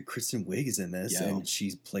we forget Kristen Wiig is in this, and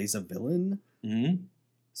she plays a villain? Mm-hmm.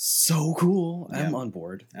 So cool. I'm on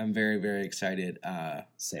board. I'm very, very excited.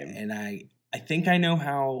 Same. And I think I know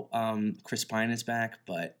how Chris Pine is back,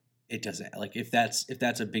 but it doesn't, like, if that's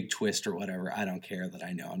a big twist or whatever, I don't care that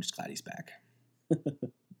I know. I'm just glad he's back.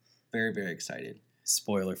 Very, very excited.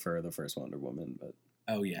 Spoiler for the first Wonder Woman, but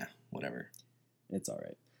oh yeah, whatever. It's all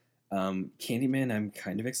right. Candyman, I'm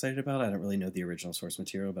kind of excited about. I don't really know the original source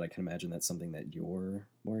material, but I can imagine that's something that you're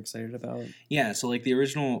more excited about. Yeah, so like the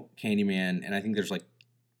original Candyman, and I think there's like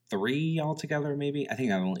 3 altogether, maybe. I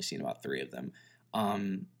think I've only seen about 3 of them.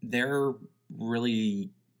 They're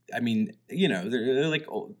really, I mean, you know, they're like,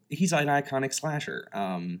 he's an iconic slasher.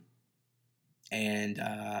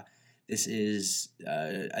 This is,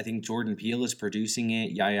 I think Jordan Peele is producing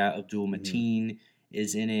it. Yahya Abdul-Mateen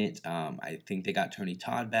is in it. I think they got Tony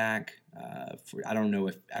Todd back. I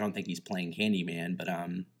don't think he's playing Candyman, but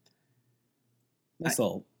nice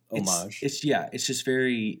little homage. It's just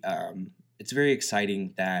very, it's very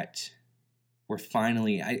exciting that we're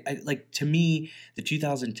finally, I like, to me, the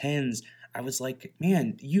 2010s, I was like,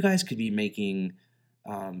 man, you guys could be making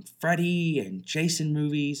Freddy and Jason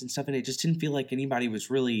movies and stuff, and it just didn't feel like anybody was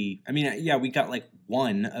really, I mean, yeah, we got like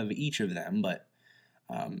one of each of them, but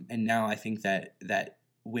and now I think that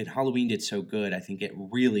when Halloween did so good, I think it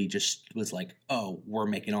really just was like, oh, we're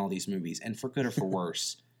making all these movies, and for good or for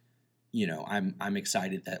worse, you know, I'm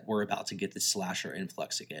excited that we're about to get this slasher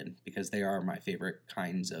influx again, because they are my favorite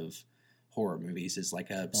kinds of horror movies, is like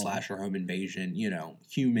a slasher home invasion, you know,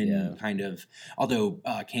 human kind of, although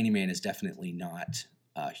Candyman is definitely not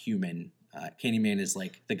human. Candyman is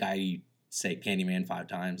like the guy you say Candyman 5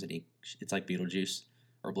 times and it's like Beetlejuice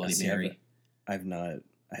or Bloody Mary. I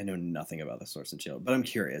know nothing about the source material, but I'm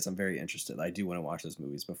curious. I'm very interested. I do want to watch those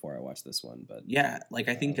movies before I watch this one, but yeah, like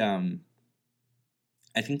I think the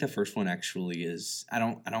first one actually is, I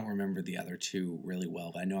don't remember the other 2 really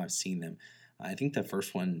well, but I know I've seen them. I think the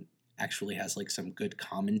first one actually has like some good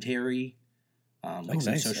commentary, some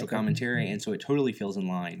social commentary, and so it totally feels in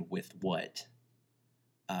line with what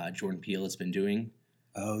Jordan Peele has been doing.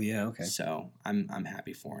 Oh yeah, okay. So I'm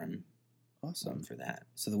happy for him. Awesome for that.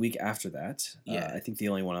 So the week after that, I think the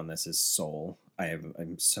only one on this is Soul.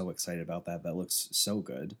 I'm so excited about that. That looks so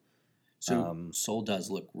good. So Soul does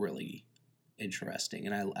look really interesting,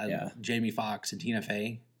 and I Jamie Foxx and Tina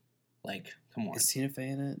Fey, like, come on. Is Tina Fey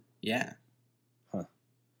in it? Yeah. Huh.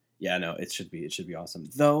 Yeah, no, it should be awesome.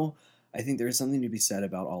 Though I think there is something to be said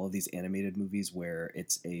about all of these animated movies where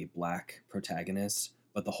it's a black protagonist,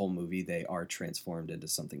 but the whole movie they are transformed into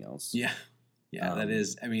something else. Yeah. Yeah, that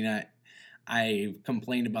is. I mean, I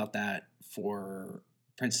complained about that for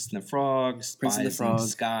Princess and the Frog, Prince and the Spies in Frog.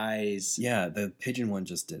 Disguise. Yeah, the pigeon one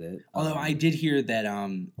just did it. Although I did hear that,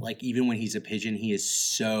 like even when he's a pigeon, he is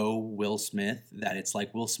so Will Smith that it's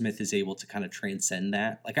like Will Smith is able to kind of transcend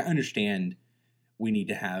that. Like I understand we need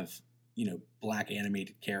to have black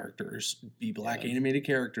animated characters be black animated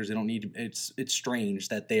characters. They don't need to. It's strange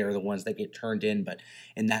that they are the ones that get turned in, but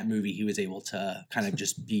in that movie, he was able to kind of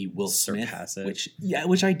just be Will Smith, Surpass it.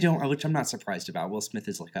 which I'm not surprised about. Will Smith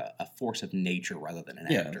is like a force of nature rather than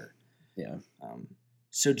an actor. Yeah.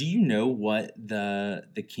 So do you know what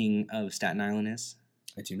the King of Staten Island is?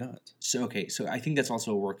 I do not. So I think that's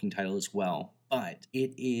also a working title as well. But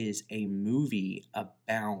it is a movie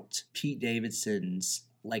about Pete Davidson's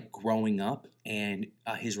like growing up and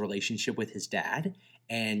his relationship with his dad.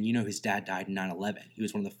 And his dad died in 9/11. He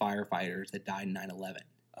was one of the firefighters that died in 9/11.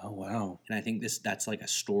 Oh wow. And I think that's like a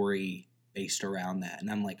story based around that. And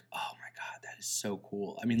I'm like, oh my God, that is so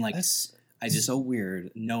cool. I mean, like That's I just so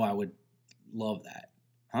weird. know I would love that.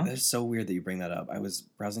 Huh? That's so weird that you bring that up. I was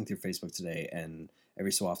browsing through Facebook today, and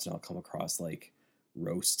every so often I'll come across like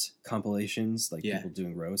roast compilations, like people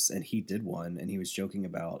doing roasts, and he did one, and he was joking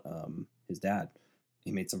about his dad.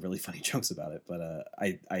 He made some really funny jokes about it, but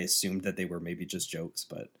I assumed that they were maybe just jokes,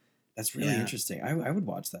 but that's really interesting. I would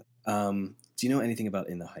watch that. Do you know anything about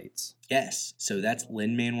In the Heights? Yes. So that's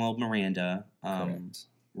Lin-Manuel Miranda Correct.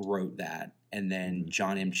 wrote that, and then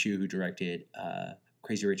John M. Chu, who directed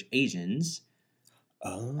Crazy Rich Asians,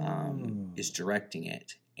 is directing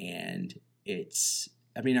it, and it's.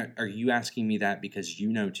 I mean, are you asking me that because you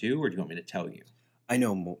know too, or do you want me to tell you? I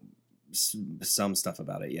know some stuff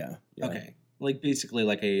about it. Yeah. Okay, like basically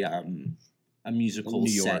like a musical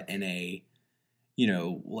set in a,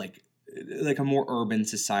 like a more urban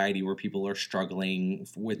society where people are struggling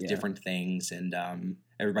with different things, and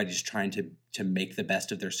everybody's trying to make the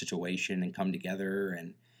best of their situation and come together.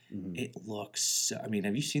 And it looks. I mean,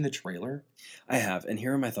 have you seen the trailer? I have, and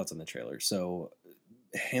here are my thoughts on the trailer. So,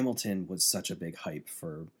 Hamilton was such a big hype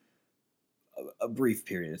for a brief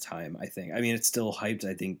period of time, I think. I mean, it's still hyped.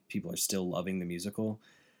 I think people are still loving the musical.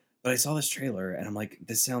 But I saw this trailer, and I'm like,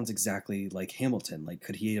 this sounds exactly like Hamilton. Like,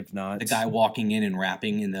 could he have not... The guy walking in and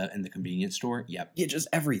rapping in the convenience store? Yep. Yeah, just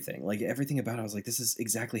everything. Like, everything about it, I was like, this is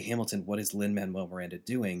exactly Hamilton. What is Lin-Manuel Miranda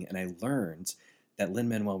doing? And I learned that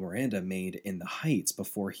Lin-Manuel Miranda made In the Heights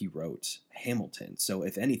before he wrote Hamilton. So,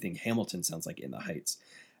 if anything, Hamilton sounds like In the Heights.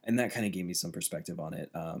 And that kind of gave me some perspective on it.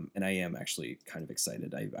 And I am actually kind of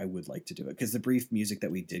excited. I would like to do it. Because the brief music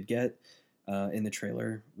that we did get in the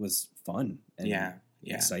trailer was fun. And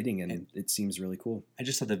exciting. And it seems really cool. I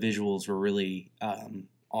just thought the visuals were really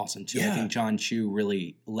awesome, too. I think John Chu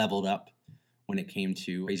really leveled up when it came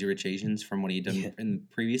to Crazy Rich Asians from what he had done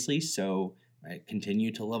previously. So I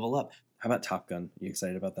continue to level up. How about Top Gun? You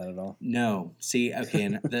excited about that at all? No. See, okay,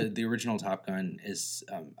 and the original Top Gun is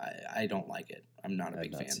I don't like it. I'm not a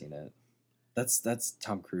big fan. I've not seen it. That's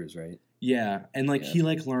Tom Cruise, right? Yeah, and he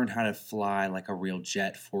learned how to fly like a real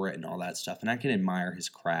jet for it and all that stuff, and I can admire his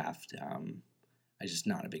craft. I'm just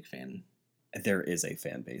not a big fan. There is a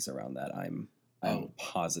fan base around that. I'm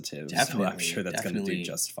positive. Definitely, so I'm sure that's going to do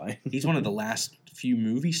just fine. He's one of the last few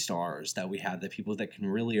movie stars that we have, the people that can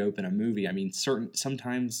really open a movie. I mean,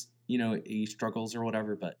 sometimes he struggles or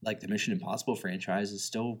whatever, but like the Mission Impossible franchise is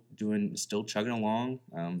still chugging along.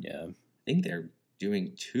 I think they're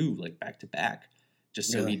doing 2 like back to back,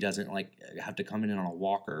 just so he doesn't like have to come in on a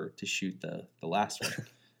walker to shoot the last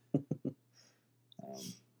one.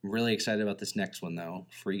 I'm really excited about this next one though.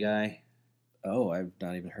 Free Guy. Oh, I've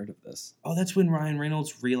not even heard of this. Oh, that's when Ryan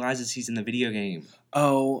Reynolds realizes he's in the video game.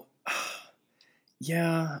 Oh,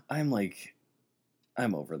 yeah.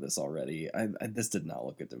 I'm over this already. This did not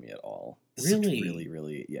look good to me at all. This really? Really,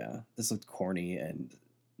 really, yeah. This looked corny and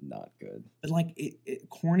not good. But like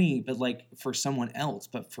corny, but like for someone else,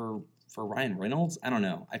 but for Ryan Reynolds, I don't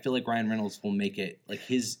know. I feel like Ryan Reynolds will make it like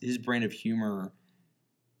his brand of humor.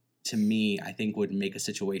 To me, I think would make a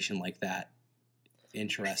situation like that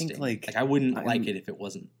interesting. I think I wouldn't like it if it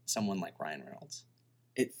wasn't someone like Ryan Reynolds.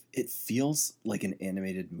 It feels like an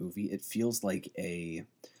animated movie. It feels like a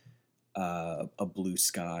Blue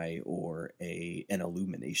Sky or an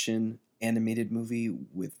Illumination animated movie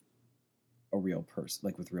with a real person,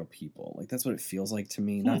 like with real people. Like that's what it feels like to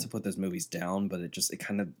me. Not to put those movies down, but it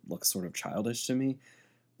kind of looks sort of childish to me.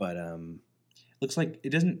 But looks like it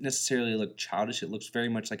doesn't necessarily look childish. It looks very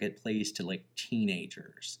much like it plays to like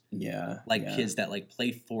teenagers. Yeah. Like kids that like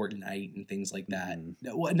play Fortnite and things like that.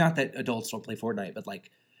 Well, not that adults don't play Fortnite, but like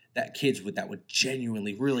that kids that would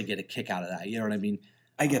genuinely really get a kick out of that. You know what I mean?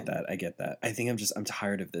 I get that. I think I'm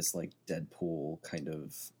tired of this like Deadpool kind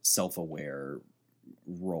of self-aware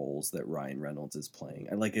roles that Ryan Reynolds is playing.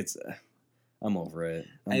 I like it's. I'm over it.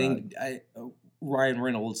 I think Ryan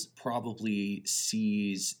Reynolds probably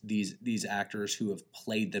sees these actors who have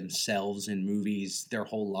played themselves in movies their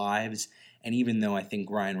whole lives, and even though I think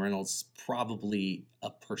Ryan Reynolds is probably a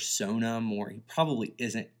persona more, he probably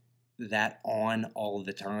isn't that on all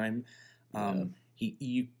the time.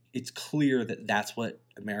 It's clear that that's what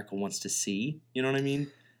America wants to see. You know what I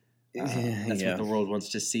mean? That's what the world wants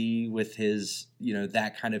to see with his,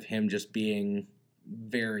 that kind of him just being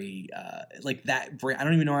very like that. I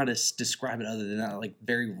don't even know how to describe it other than that, like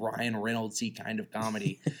very Ryan Reynolds-y kind of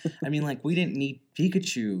comedy. I mean, like we didn't need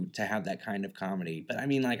Pikachu to have that kind of comedy, but I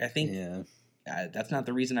mean, like I think that's not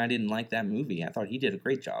the reason I didn't like that movie. I thought he did a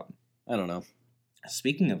great job. I don't know.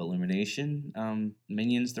 Speaking of Illumination,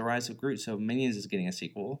 Minions: The Rise of Groot. So Minions is getting a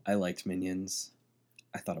sequel. I liked Minions.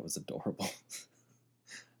 I thought it was adorable.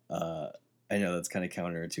 I know that's kind of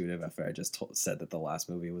counterintuitive after I just said that the last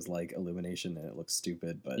movie was like Illumination and it looks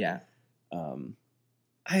stupid, but yeah.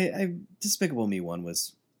 I Despicable Me 1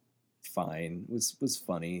 was fine. Was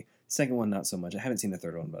funny. Second one not so much. I haven't seen the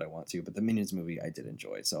third one, but I want to. But the Minions movie I did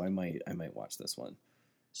enjoy, so I might watch this one.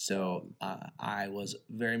 So I was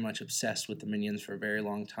very much obsessed with the Minions for a very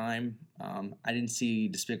long time. I didn't see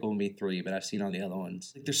Despicable Me 3, but I've seen all the other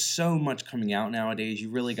ones. Like, there's so much coming out nowadays. You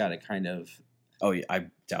really got to kind of... Oh, yeah, I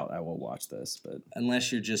doubt I will watch this, but...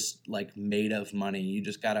 Unless you're just, like, made of money. You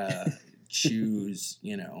just got to choose,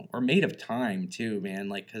 or made of time, too, man.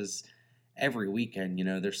 Like, because every weekend,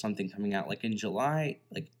 there's something coming out. Like, in July,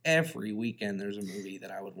 like, every weekend there's a movie that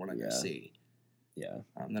I would want to go see. Yeah.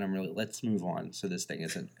 Then let's move on so this thing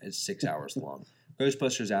isn't 6 hours long.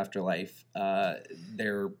 Ghostbusters Afterlife.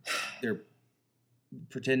 They're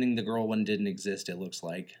pretending the girl one didn't exist, it looks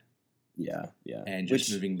like. Yeah. And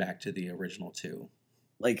just moving back to the original two.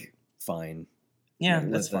 Like, fine. Yeah,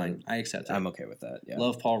 that's fine. I accept it. I'm okay with that. Yeah.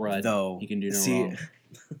 Love Paul Rudd. Though, he can do no wrong.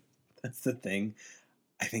 That's the thing.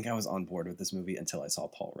 I think I was on board with this movie until I saw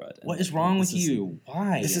Paul Rudd. What is wrong with you?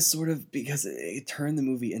 Why? This is sort of because it turned the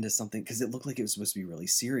movie into something, because it looked like it was supposed to be really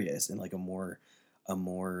serious and like a more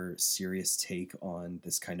serious take on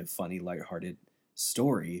this kind of funny, lighthearted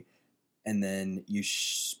story. And then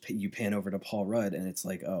you pan over to Paul Rudd, and it's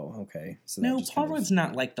like, oh, okay. So no, Paul Rudd's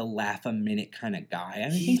not like the laugh a minute kind of guy. I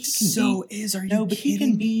mean, he so is. Are you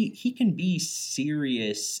kidding? He can be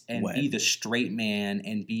serious and be the straight man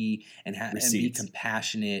and be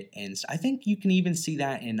compassionate, and I think you can even see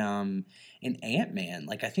that in Ant-Man.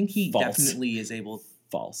 Like I think he definitely is able.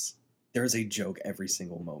 False. There is a joke every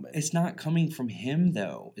single moment. It's not coming from him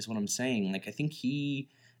though, is what I'm saying. Like I think he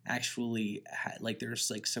actually there's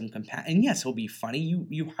like some compassion, and yes, he'll be funny.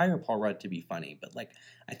 You hire Paul Rudd to be funny, but like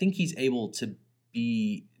I think he's able to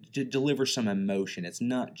deliver some emotion. It's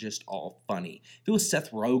not just all funny. If it was Seth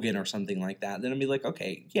Rogen or something like that, then I'd be like,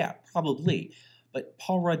 okay, yeah, probably. But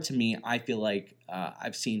Paul Rudd, to me, I feel like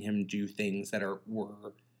I've seen him do things that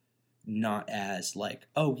were not as like,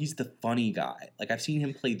 oh, he's the funny guy. Like I've seen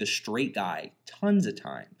him play the straight guy tons of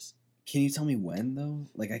times. Can you tell me when, though?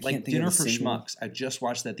 Like, I can't think Dinner of for Schmucks. I just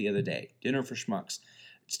watched that the other day. Dinner for Schmucks.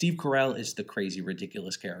 Steve Carell is the crazy,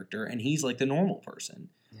 ridiculous character, and he's like the normal person.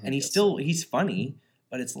 Yeah, and he's funny,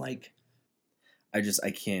 but it's like... I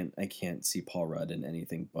can't see Paul Rudd in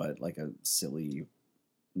anything but like a silly,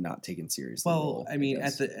 not taken seriously role. I mean,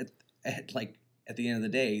 at the end of the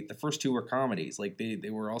day, the first two were comedies. Like, they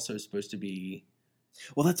were also supposed to be...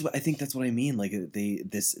 Well, I think that's what I mean. Like,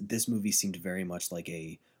 this movie seemed very much like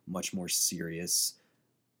a much more serious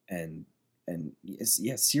and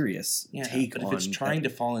serious take on. But if it's trying to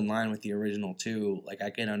fall in line with the original too, like I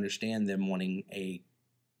can understand them wanting a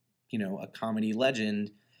comedy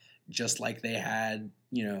legend, just like they had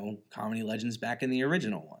comedy legends back in the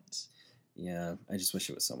original ones. Yeah, I just wish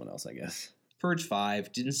it was someone else, I guess. Purge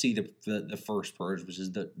 5, didn't see the first Purge, which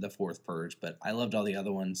is the fourth Purge, but I loved all the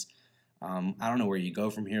other ones. I don't know where you go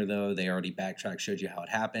from here though. They already backtracked, showed you how it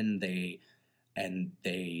happened. In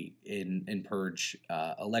Purge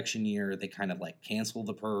election year, they kind of like cancel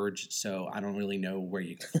the Purge, so I don't really know where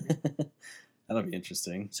you go from here. That'll be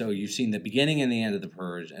interesting. So you've seen the beginning and the end of the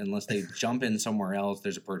Purge, unless they jump in somewhere else.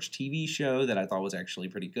 There's a Purge TV show that I thought was actually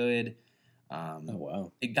pretty good. Oh,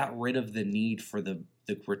 wow. It got rid of the need for the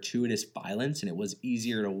gratuitous violence, and it was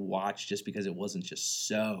easier to watch just because it wasn't just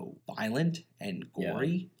so violent and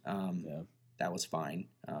gory. Yeah. That was fine.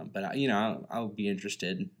 But I'll be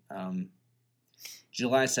interested.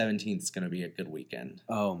 July 17th is going to be a good weekend.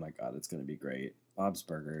 Oh my God, it's going to be great. Bob's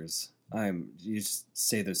Burgers. You just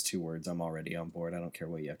say those two words, I'm already on board. I don't care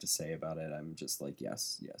what you have to say about it. I'm just like,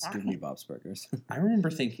 yes, give me Bob's Burgers. I remember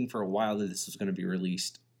thinking for a while that this was going to be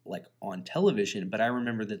released like on television, but I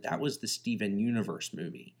remember that was the Steven Universe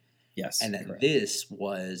movie. Yes. And that correct. this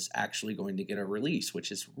was actually going to get a release, which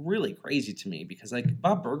is really crazy to me because like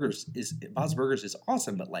Bob's Burgers is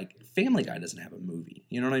awesome, but like Family Guy doesn't have a movie.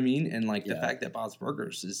 You know what I mean? And like the Yeah. fact that Bob's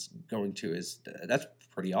Burgers is going to that's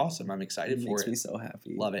pretty awesome. I'm excited for makes it. me so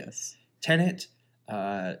happy. Love it. Yes. Tenet,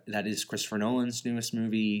 that is Christopher Nolan's newest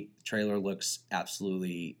movie. The trailer looks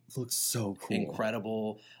absolutely Looks so cool.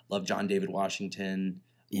 incredible. Love John David Washington.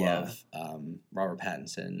 Yeah. Love Robert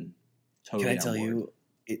Pattinson. Totally. Can I on tell board. you?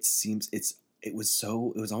 It was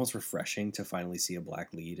almost refreshing to finally see a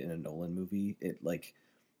black lead in a Nolan movie.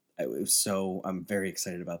 I'm very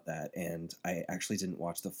excited about that, and I actually didn't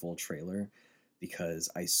watch the full trailer because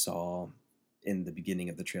I saw in the beginning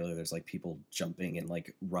of the trailer there's like people jumping and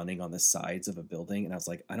like running on the sides of a building, and I was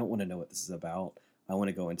like, I don't want to know what this is about. I want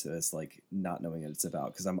to go into this like not knowing what it's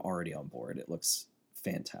about because I'm already on board. It looks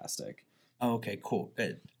fantastic. Oh, okay, cool,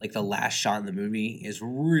 good. Like the last shot in the movie is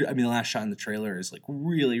the last shot in the trailer is like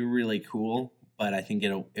really, really cool. But I think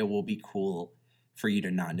it will be cool for you to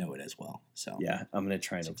not know it as well. So Yeah, I'm gonna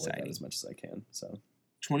try and It's avoid that exciting. as much as I can. So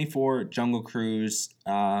 24 Jungle Cruise.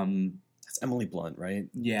 that's Emily Blunt, right?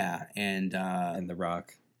 Yeah, and The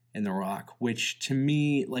Rock. The Rock, which to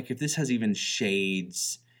me, like if this has even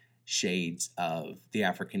shades of the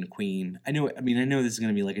African Queen. I know this is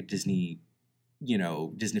gonna be like a Disney,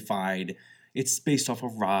 Disneyfied. It's based off a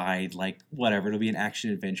ride, like whatever. It'll be an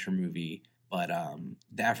action adventure movie, but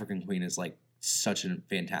the African Queen is like such a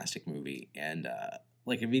fantastic movie, and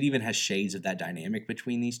like if it even has shades of that dynamic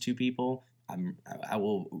between these two people, I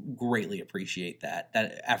will greatly appreciate that.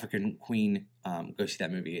 That African Queen, go see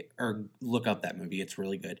that movie or look up that movie. It's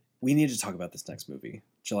really good. We need to talk about this next movie,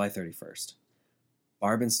 July 31st.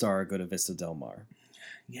 Barb and Star go to Vista Del Mar.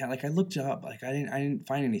 Yeah, like I looked up, like I didn't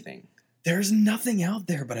find anything. There's nothing out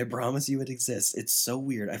there, but I promise you it exists. It's so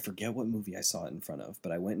weird. I forget what movie I saw it in front of,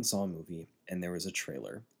 but I went and saw a movie, and there was a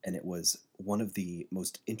trailer, and it was one of the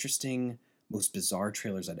most interesting, most bizarre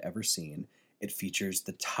trailers I'd ever seen. It features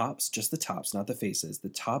the tops, just the tops, not the faces, the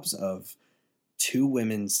tops of two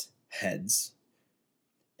women's heads.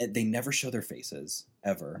 And they never show their faces,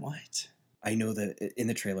 ever. What? I know that in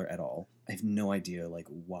the trailer at all. I have no idea like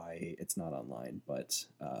why it's not online, but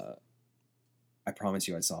I promise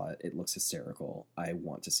you I saw it. It looks hysterical. I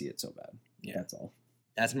want to see it so bad. Yeah. That's all.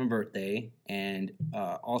 That's my birthday, and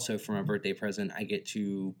also for my birthday present, I get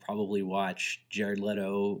to probably watch Jared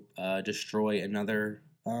Leto destroy another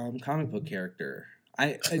comic book character.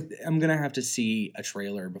 I'm gonna have to see a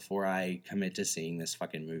trailer before I commit to seeing this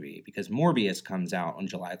fucking movie because Morbius comes out on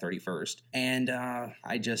July 31st, and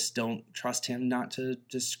I just don't trust him not to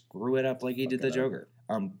just screw it up like he did the Joker.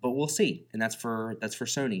 But we'll see, and that's for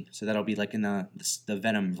Sony, so that'll be like in the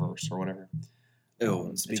Venom verse or whatever.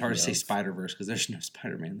 Oh, It's hard to say Spider Verse because there's no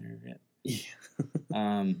Spider-Man there yet.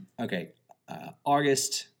 Yeah. Okay,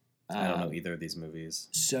 August. I don't know either of these movies.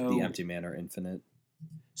 So The Empty Man or Infinite.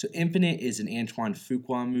 So Infinite is an Antoine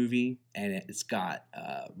Fuqua movie, and it's got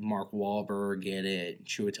Mark Wahlberg in it,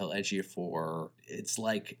 Chiwetel Ejiofor. It's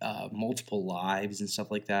like multiple lives and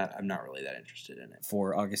stuff like that. I'm not really that interested in it.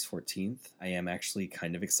 For August 14th, I am actually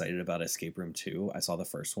kind of excited about Escape Room 2. I saw the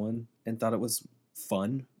first one and thought it was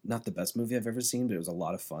fun. Not the best movie I've ever seen, but it was a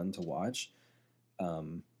lot of fun to watch.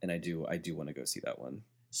 And I do want to go see that one.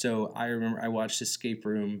 So I remember I watched Escape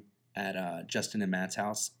Room at Justin and Matt's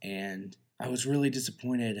house, and I was really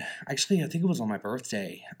disappointed. Actually, I think it was on my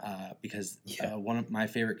birthday because one of my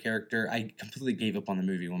favorite character, I completely gave up on the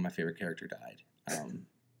movie when my favorite character died.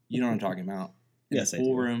 You know what I'm talking about? In Yes, the I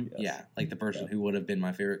pool do. room. Yes. Yeah, like the person who would have been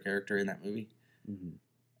my favorite character in that movie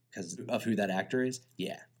because of who that actor is.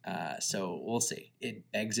 Yeah. So we'll see.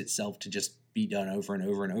 It begs itself to just be done over and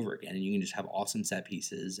over and over again, and you can just have awesome set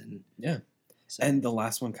pieces and yeah. So, And the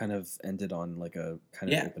last one kind of ended on like a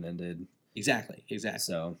kind of open-ended. Exactly.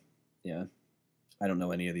 So, yeah. I don't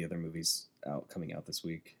know any of the other movies coming out this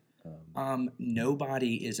week.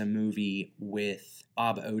 Nobody is a movie with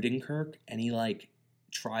Bob Odenkirk, and he like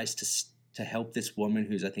tries to help this woman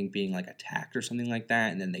who's I think being like attacked or something like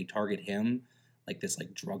that, and then they target him, like this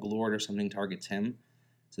like drug lord or something targets him.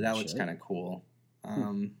 So that looks kind of cool.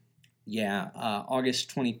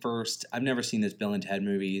 August 21st. I've never seen this Bill and Ted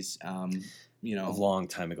movies. A long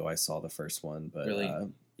time ago I saw the first one, but really?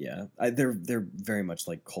 Yeah, they're very much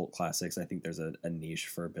like cult classics. I think there's a niche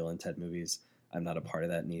for Bill and Ted movies. I'm not a part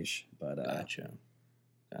of that niche, but Gotcha.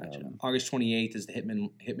 August 28th is the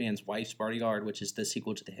Hitman's Wife's Bodyguard, which is the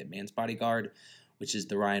sequel to the Hitman's Bodyguard, which is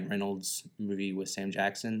the Ryan Reynolds movie with Sam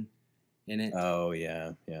Jackson in it. Oh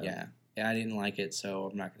yeah. I didn't like it, so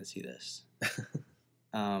I'm not going to see this.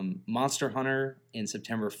 Monster Hunter in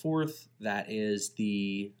September 4th. That is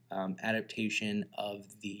the adaptation of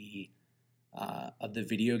the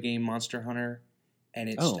video game Monster Hunter, and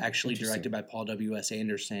it's actually directed by Paul W.S.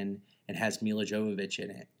 Anderson and has Mila Jovovich in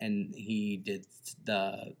it. And he did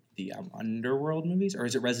the Underworld movies, or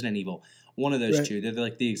is it Resident Evil? One of those two. They're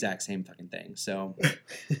like the exact same fucking thing. So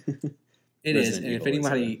it is. And if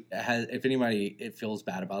anybody it feels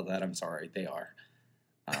bad about that, I'm sorry. They are.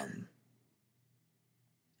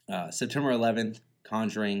 September 11th,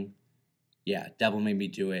 Conjuring. Yeah, Devil Made Me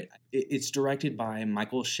Do It. It's directed by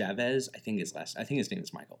Michael Chavez. I think his name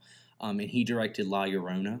is Michael. And he directed La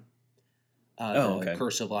Llorona.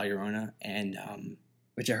 Curse of La Llorona. And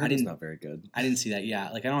which I heard is not very good. I didn't see that. Yeah,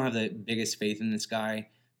 like I don't have the biggest faith in this guy.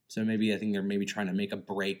 So I think they're maybe trying to make a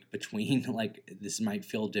break between, like, this might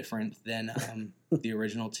feel different than the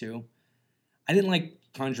original two. I didn't like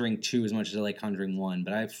Conjuring 2 as much as I like Conjuring 1,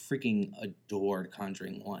 but I freaking adored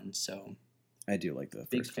Conjuring 1, so I do like the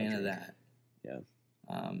first big fan of that. Yeah.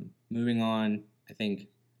 Moving on, I think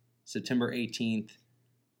September 18th.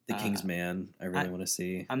 The King's Man, I really want to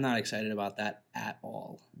see. I'm not excited about that at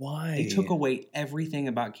all. Why? They took away everything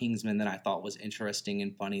about Kingsman that I thought was interesting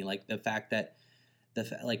and funny, like the fact that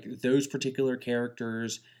those particular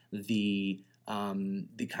characters, the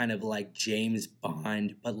kind of like James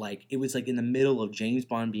Bond, but like it was like in the middle of James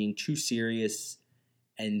Bond being too serious,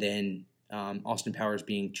 and then Austin Powers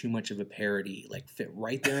being too much of a parody, like fit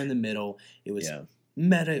right there in the middle. It was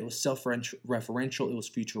meta, it was self-referential, it was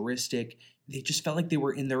futuristic. They just felt like they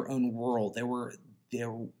were in their own world. There were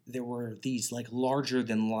these like larger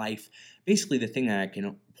than life. Basically, the thing that I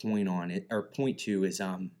can point to is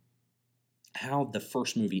how the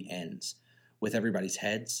first movie ends with everybody's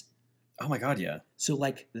heads. Oh my god, yeah. So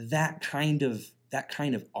like that kind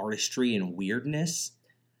of artistry and weirdness,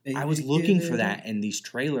 I was looking for that in these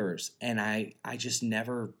trailers, and I just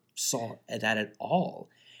never saw that at all.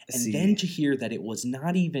 And then to hear that it was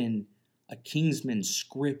not even a Kingsman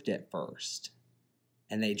script at first,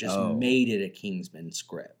 and they just made it a Kingsman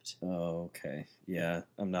script. Oh, okay. Yeah,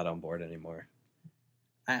 I'm not on board anymore.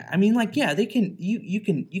 I mean, like, yeah, they can. You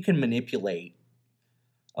can manipulate.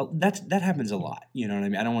 That happens a lot. You know what I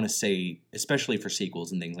mean? I don't want to say, especially for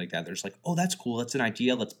sequels and things like that. There's like, oh, that's cool. That's an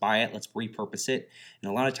idea. Let's buy it. Let's repurpose it. And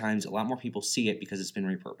a lot of times, a lot more people see it because it's been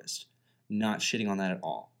repurposed. Not shitting on that at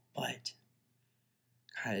all, but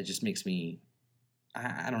God, it just makes me.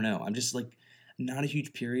 I don't know. I'm just like not a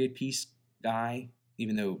huge period piece guy,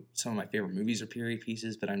 even though some of my favorite movies are period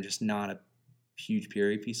pieces. But I'm just not a huge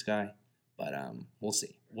period piece guy. But we'll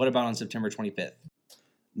see. What about on September 25th?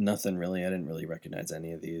 Nothing really. I didn't really recognize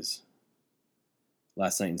any of these.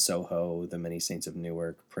 Last Night in Soho, The Many Saints of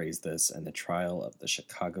Newark, Praise This, and The Trial of the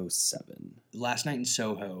Chicago 7. Last Night in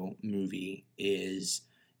Soho movie is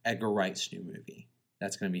Edgar Wright's new movie.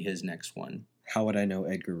 That's going to be his next one. How would I know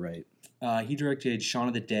Edgar Wright? He directed Shaun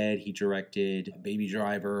of the Dead. He directed Baby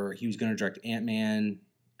Driver. He was going to direct Ant-Man,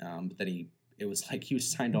 but then it was like he was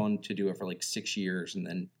signed on to do it for like 6 years, and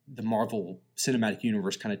then the Marvel Cinematic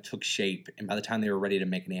Universe kind of took shape, and by the time they were ready to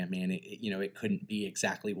make an Ant-Man, it couldn't be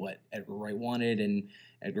exactly what Edgar Wright wanted, and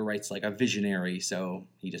Edgar Wright's like a visionary, so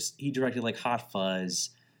he directed like Hot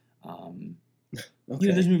Fuzz.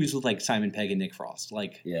 Okay. Those movies with like Simon Pegg and Nick Frost.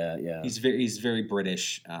 Like, yeah. He's very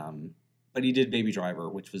British, but he did Baby Driver,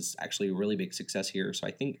 which was actually a really big success here. So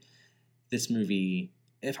I think this movie,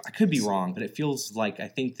 if I could be wrong, but it feels like I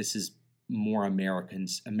think this is more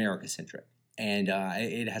America-centric. And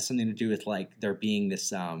it has something to do with like there being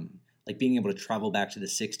this like being able to travel back to the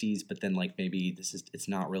 60s, but then like maybe it's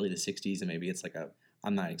not really the 60s, and maybe it's like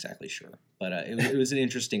I'm not exactly sure. But it was an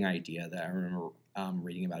interesting idea that I remember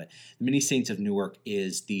reading about it. The Many Saints of Newark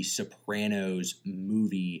is the Sopranos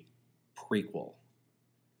movie prequel.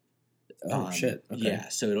 Oh, shit. Okay. Yeah,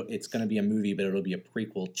 so it's going to be a movie, but it'll be a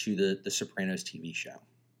prequel to the Sopranos TV show.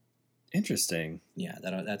 Interesting. Yeah,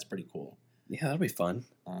 that's pretty cool. Yeah, that'll be fun.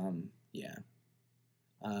 Yeah.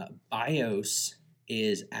 BIOS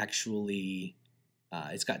is actually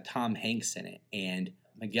it's got Tom Hanks in it and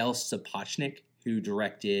Miguel Sapochnik, who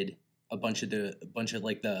directed a bunch of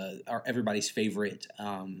everybody's favorite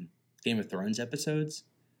Game of Thrones episodes,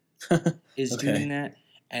 is doing that.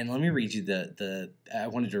 And let me read you I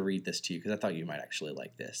wanted to read this to you because I thought you might actually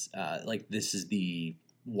like this. This is the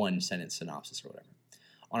one sentence synopsis or whatever.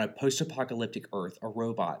 On a post-apocalyptic Earth, a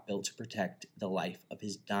robot built to protect the life of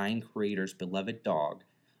his dying creator's beloved dog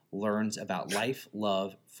learns about life,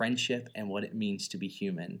 love, friendship, and what it means to be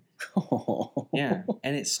human. Yeah,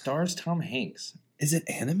 and it stars Tom Hanks. Is it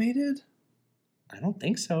animated? I don't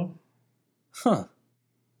think so. Huh.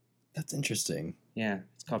 That's interesting. Yeah,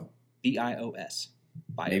 it's called BIOS.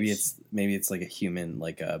 bios. Maybe it's like a human,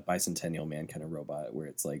 like a bicentennial man kind of robot, where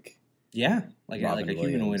it's like Yeah, like Robin a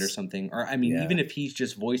humanoid or Williams. something. Or I mean, Yeah. even if he's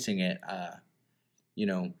just voicing it,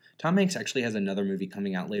 Tom Hanks actually has another movie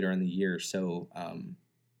coming out later in the year, so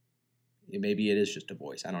maybe it is just a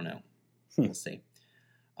voice. I don't know. We'll see.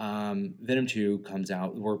 Venom 2 comes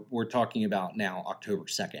out. We're talking about now October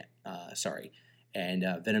 2nd. Sorry, and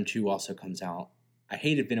Venom 2 also comes out. I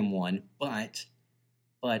hated Venom 1, but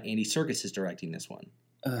Andy Serkis is directing this one,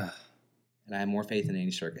 Ugh. and I have more faith in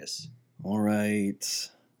Andy Serkis. All right.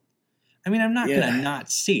 I mean, I'm not Yeah. gonna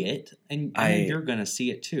not see it, and I know you're gonna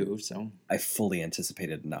see it too. So I fully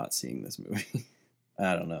anticipated not seeing this movie.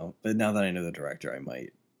 I don't know, but now that I know the director, I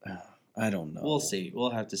might. I don't know. we'll see.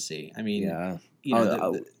 We'll have to see. I mean, Yeah.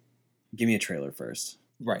 Give me a trailer first.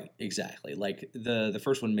 right, exactly. Like the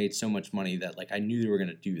first one made so much money that like I knew they were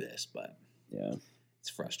gonna do this, but Yeah. it's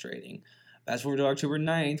frustrating. Fast forward to October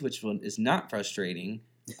 9th, which one is not frustrating.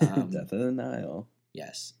 Death of the Nile.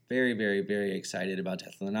 Yes, very, very, very excited about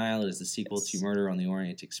Death of the Nile. It is the sequel to Murder on the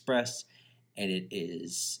Orient Express, and it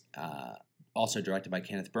is also directed by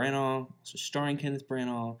Kenneth Branagh, also starring Kenneth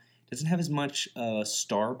Branagh. Doesn't have as much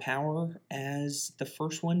star power as the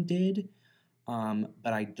first one did,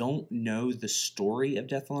 but I don't know the story of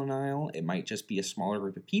Death on the Nile. It might just be a smaller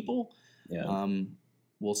group of people. Yeah.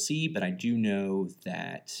 We'll see, but I do know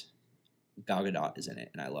that Gal Gadot is in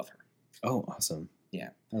it, and I love her. Oh, awesome. Yeah.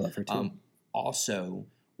 I love her too. Also,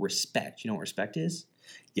 Respect. You know what Respect is?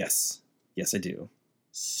 Yes, I do.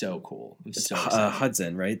 So cool. I'm It's so excited.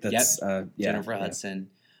 Hudson, right? That's yeah, Jennifer Hudson,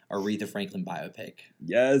 Aretha Franklin biopic.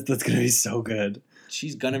 Yes, that's gonna be so good.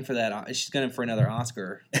 She's gunning for that. She's gunning for another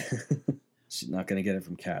Oscar. She's not gonna get it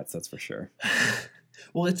from Cats, that's for sure.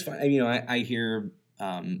 Well, it's fine. You know, I hear.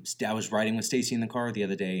 I was riding with Stacy in the car the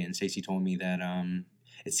other day, and Stacy told me that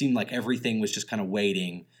it seemed like everything was just kind of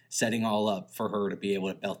waiting, setting all up for her to be able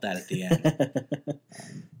to belt that at the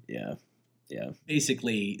end. Yeah.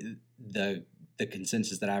 Basically, the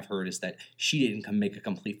consensus that I've heard is that she didn't make a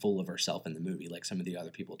complete fool of herself in the movie like some of the other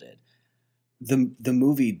people did. The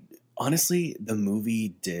movie, honestly, the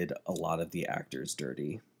movie did a lot of the actors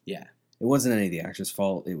dirty. Yeah. It wasn't any of the actors'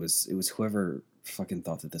 fault. It was whoever fucking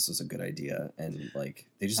thought that this was a good idea, and like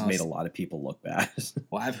they just made a lot of people look bad.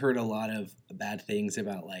 Well, I've heard a lot of bad things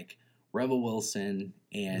about like Rebel Wilson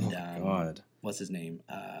and God, what's his name,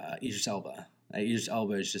 Idris Elba. Idris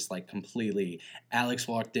Elba is just like completely. Alex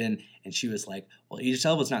walked in and she was like, "Well, Idris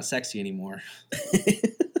Elba's not sexy anymore."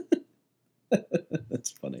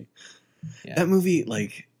 That's funny. Yeah. That movie,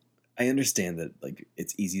 like, I understand that like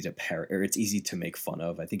it's easy to it's easy to make fun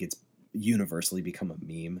of. I think it's universally become a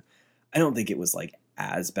meme. I don't think it was like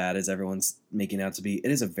as bad as everyone's making out to be.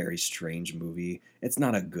 It is a very strange movie. It's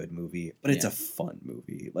not a good movie, but it's a fun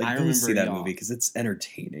movie. Like, go see that movie because it's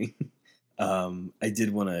entertaining. I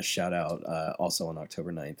did want to shout out also on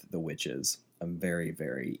October 9th, The Witches. I'm very,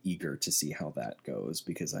 very eager to see how that goes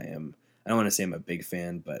because I don't want to say I'm a big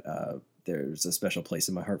fan, but there's a special place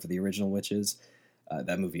in my heart for the original Witches.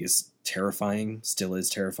 That movie is terrifying, still is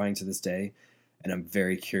terrifying to this day. And I'm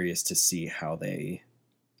very curious to see how they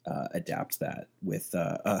adapt that with,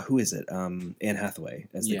 who is it? Anne Hathaway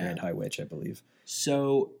as the Grand High Witch, I believe.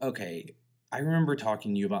 So, okay, I remember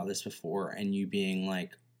talking to you about this before and you being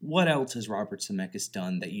like, what else has Robert Zemeckis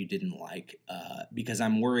done that you didn't like? Because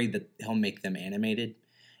I'm worried that he'll make them animated.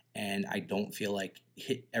 And I don't feel like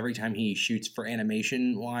every time he shoots for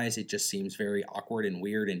animation-wise, it just seems very awkward and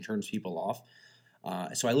weird and turns people off.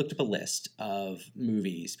 So I looked up a list of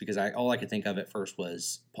movies because all I could think of at first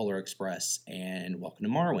was Polar Express and Welcome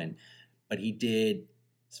to Marwen. But he did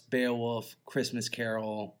Beowulf, Christmas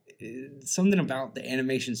Carol. Something about the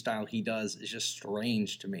animation style he does is just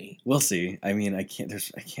strange to me. We'll see. I mean,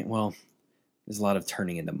 well, there's a lot of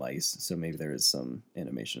turning into mice, so maybe there is some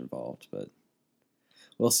animation involved, but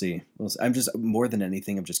we'll see. I'm just, more than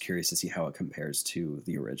anything, I'm just curious to see how it compares to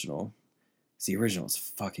the original. The original is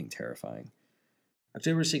fucking terrifying.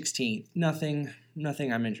 October 16th, nothing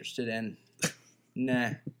I'm interested in.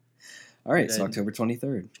 Nah. All right, so October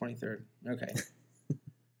 23rd. 23rd, okay.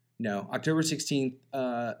 No, October 16th,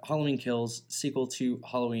 Halloween Kills, sequel to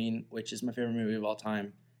Halloween, which is my favorite movie of all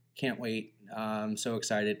time. Can't wait. I'm so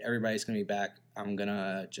excited. Everybody's going to be back. I'm going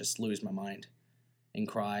to just lose my mind and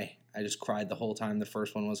cry. I just cried the whole time the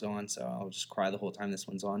first one was on, so I'll just cry the whole time this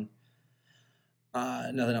one's on.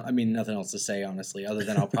 Nothing else to say, honestly, other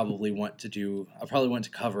than I'll probably want to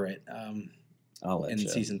cover it in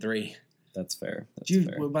season 3. That's fair. Dude,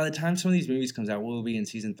 fair. By the time some of these movies comes out, we'll be in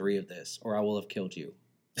season 3 of this, or I will have killed you.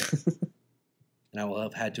 And I will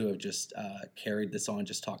have had to have just carried this on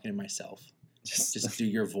just talking to myself. Just do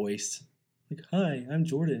your voice. Like, hi, I'm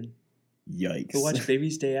Jordan. Yikes. Go watch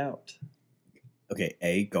Baby's Day Out. Okay,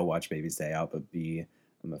 A, go watch Baby's Day Out, but B,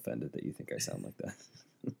 I'm offended that you think I sound like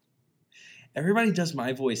that. Everybody does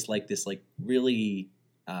my voice like this, like really,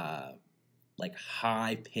 like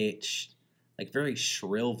high pitched, like very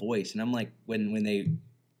shrill voice, and I'm like, when they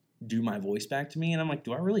do my voice back to me, and I'm like,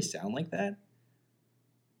 do I really sound like that?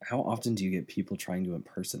 How often do you get people trying to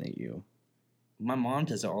impersonate you? My mom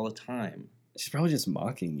does it all the time. She's probably just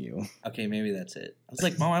mocking you. Okay, maybe that's it. I was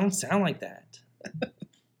like, Mom, I don't sound like that.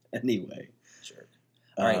 Anyway. Sure.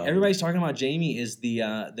 All right, everybody's talking about Jamie is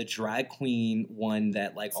the drag queen one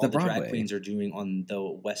that like all the drag queens are doing on the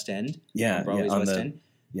West End. Yeah, on Broadway's West End.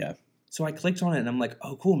 Yeah. So I clicked on it and I'm like,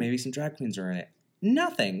 oh, cool, maybe some drag queens are in it.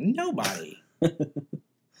 Nothing. Nobody.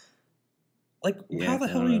 Like, how the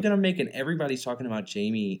hell are you going to make an everybody's talking about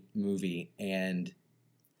Jamie movie? And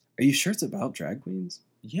are you sure it's about drag queens?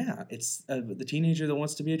 Yeah, it's the teenager that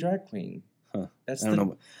wants to be a drag queen. Huh. I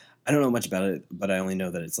don't know much about it, but I only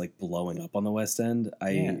know that it's like blowing up on the West End.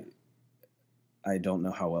 I don't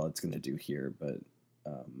know how well it's going to do here, but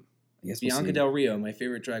I guess Bianca Del Rio, my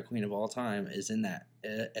favorite drag queen of all time, is in that.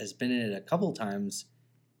 Has been in it a couple times,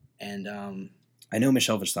 and I know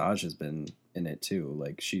Michelle Visage has been in it too.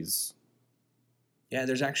 Like she's. Yeah,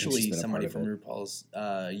 there's actually somebody from RuPaul's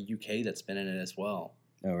UK that's been in it as well.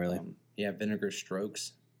 Oh, really? Yeah, Vinegar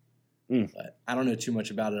Strokes. But I don't know too much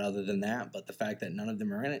about it other than that. But the fact that none of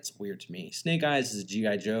them are in it's weird to me. Snake Eyes is a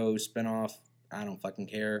G.I. Joe spinoff. I don't fucking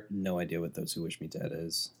care. No idea what Those Who Wish Me Dead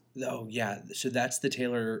is. Oh, yeah. So that's the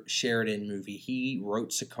Taylor Sheridan movie. He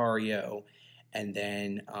wrote Sicario and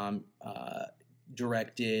then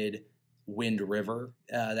directed Wind River.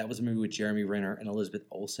 That was a movie with Jeremy Renner and Elizabeth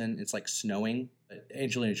Olsen. It's like snowing.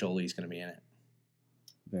 Angelina Jolie's going to be in it.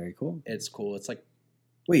 Very cool. It's cool. It's like...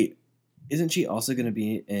 Wait, isn't she also going to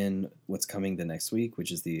be in what's coming the next week,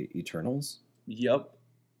 which is the Eternals? Yep.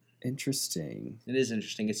 Interesting. It is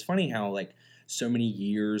interesting. It's funny how like so many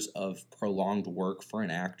years of prolonged work for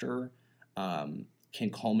an actor can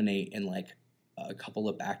culminate in like a couple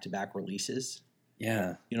of back-to-back releases.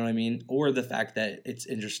 Yeah. You know what I mean? Or the fact that it's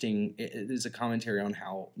interesting. It is a commentary on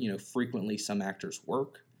how, frequently some actors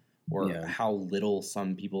work or how little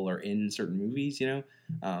some people are in certain movies,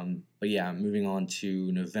 But yeah, moving on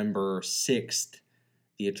to November 6th,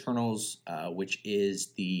 The Eternals, which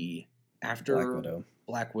is the after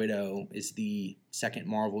Black Widow is the second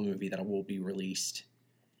Marvel movie that will be released.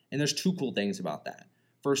 And there's two cool things about that.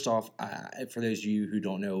 First off, for those of you who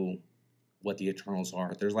don't know what the Eternals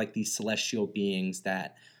are, there's like these celestial beings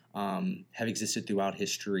that have existed throughout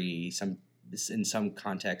history. In some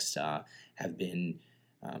contexts, have been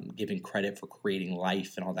given credit for creating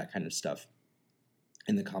life and all that kind of stuff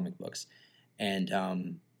in the comic books.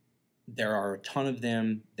 And there are a ton of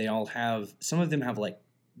them. Some of them have like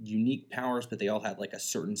unique powers, but they all have like a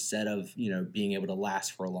certain set of, being able to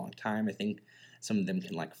last for a long time. I think some of them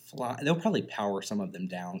can like fly. They'll probably power some of them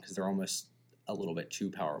down because they're almost a little bit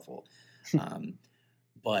too powerful.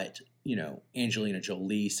 But, Angelina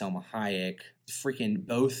Jolie, Selma Hayek, freaking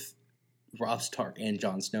both Robb Stark and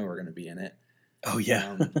Jon Snow are going to be in it. Oh,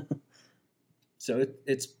 yeah. So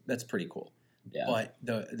that's pretty cool. Yeah. But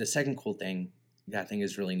the second cool thing that I think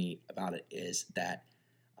is really neat about it is that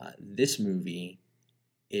this movie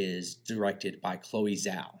is directed by Chloe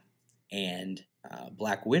Zhao, and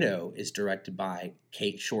Black Widow is directed by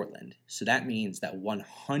Kate Shortland. So that means that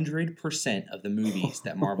 100% of the movies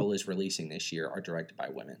that Marvel is releasing this year are directed by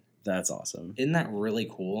women. That's awesome. Isn't that really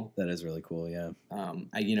cool? That is really cool. Yeah.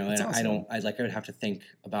 I would have to think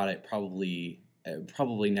about it. Probably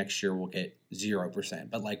next year we'll get 0%,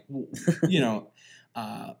 but like,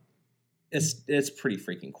 it's pretty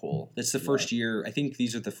freaking cool. It's the first year. I think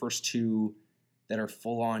these are the first two that are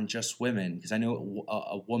full on just women, because I know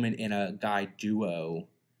a woman and a guy duo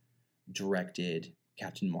directed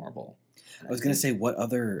Captain Marvel. I was going to say,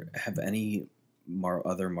 have any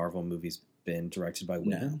other Marvel movies been directed by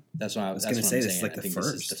women? No, that's what I was going to say. This is like the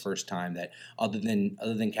first. This is the first time that other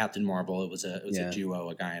than Captain Marvel, it was a duo,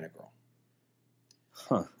 a guy and a girl.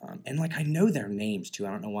 Huh. And like I know their names too. I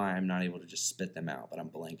don't know why I'm not able to just spit them out, but I'm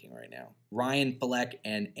blanking right now. Ryan Fleck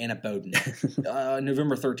and Anna Boden.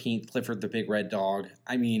 November 13th, Clifford the Big Red Dog.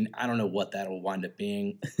 I mean, I don't know what that'll wind up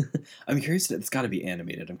being. I'm curious. It's got to be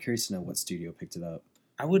animated. I'm curious to know what studio picked it up.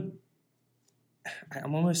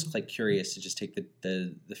 I'm almost like curious to just take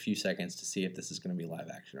the few seconds to see if this is going to be live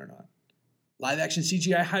action or not. Live action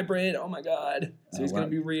CGI hybrid. Oh my God. So he's going to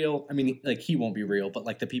be real. I mean, like he won't be real, but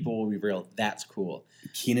like the people will be real. That's cool.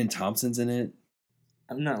 Kenan Thompson's in it.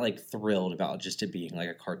 I'm not like thrilled about just it being like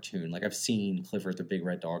a cartoon. Like I've seen Clifford the Big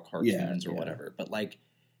Red Dog cartoons or whatever, but like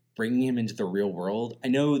bringing him into the real world. I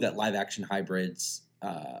know that live action hybrids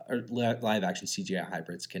live action CGI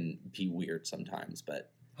hybrids can be weird sometimes,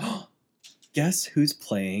 but Guess who's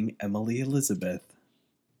playing Emily Elizabeth?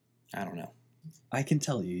 I don't know. I can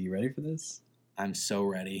tell you. You ready for this? I'm so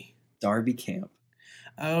ready. Darby Camp.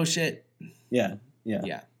 Oh shit. Yeah.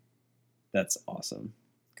 Yeah. That's awesome.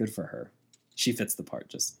 Good for her. She fits the part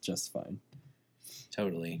just fine.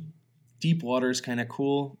 Totally. Deep Water's kind of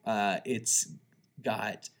cool. It's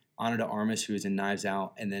got Ana de Armas, who is in Knives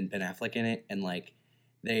Out, and then Ben Affleck in it, and like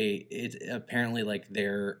it's apparently like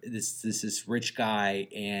this rich guy,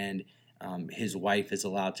 and his wife is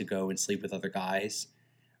allowed to go and sleep with other guys,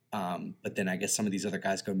 but then I guess some of these other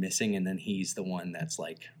guys go missing, and then he's the one that's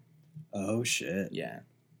like, oh shit. Yeah.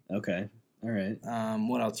 Okay. All right.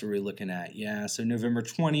 What else are we looking at? Yeah, so November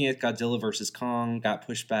 20th, Godzilla vs. Kong got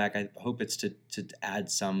pushed back. I hope it's to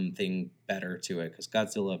add something better to it, because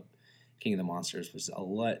Godzilla King of the Monsters was a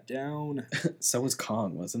letdown. So was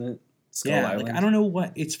Kong, wasn't it? Skull Yeah, Island? like I don't know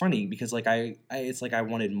what. It's funny because like it's like I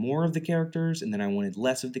wanted more of the characters, and then I wanted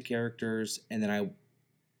less of the characters, and then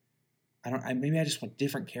maybe I just want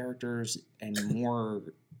different characters and more.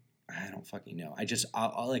 I don't fucking know. I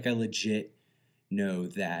legit know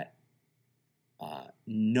that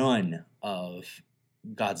none of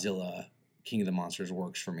Godzilla King of the Monsters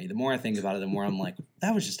works for me. The more I think about it, the more I'm like,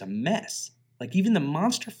 that was just a mess. Like, even the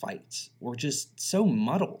monster fights were just so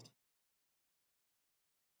muddled.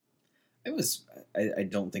 I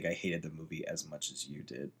don't think I hated the movie as much as you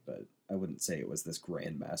did, but I wouldn't say it was this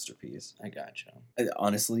grand masterpiece. I gotcha.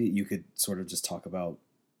 Honestly, you could sort of just talk about.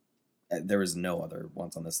 There is no other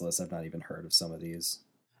ones on this list. I've not even heard of some of these.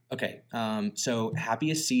 Okay, so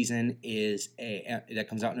Happiest Season is that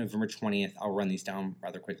comes out November 20th. I'll run these down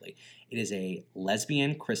rather quickly. It is a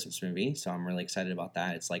lesbian Christmas movie, so I'm really excited about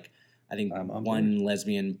that. It's like, I think one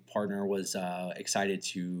lesbian partner was excited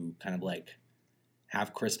to kind of like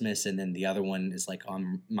have Christmas, and then the other one is like,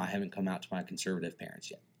 I haven't come out to my conservative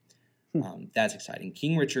parents yet. That's exciting.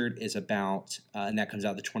 King Richard is about, and that comes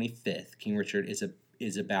out the 25th. King Richard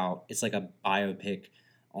is about, it's like a biopic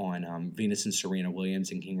on Venus and Serena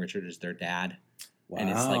Williams, and King Richard is their dad. Wow. And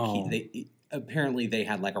it's like apparently they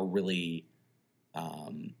had like a really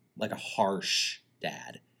like a harsh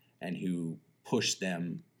dad, and who pushed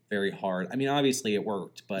them very hard. I mean, obviously it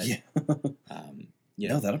worked, but yeah.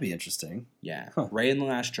 No, that'll be interesting. Yeah. Huh. Ray and the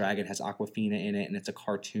Last Dragon has Awkwafina in it, and it's a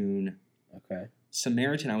cartoon. Okay.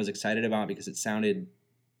 Samaritan I was excited about because it sounded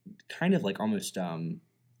kind of like almost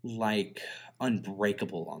like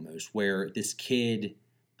Unbreakable almost, where this kid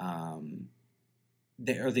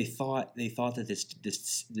they thought that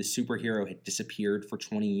this superhero had disappeared for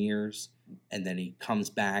 20 years, and then he comes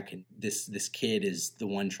back, and this kid is the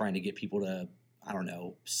one trying to get people to, I don't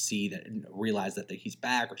know, realize that he's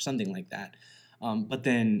back or something like that. But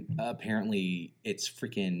then apparently it's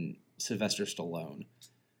freaking Sylvester Stallone,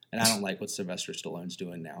 and I don't like what Sylvester Stallone's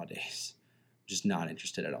doing nowadays. I'm just not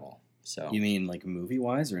interested at all. So you mean like movie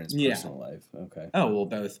wise or in his personal life? Okay. Oh well,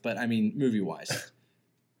 both, but I mean movie wise.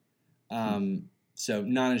 So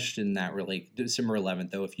not interested in that really. December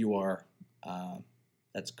 11th, though, if you are,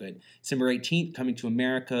 that's good. December 18th, Coming to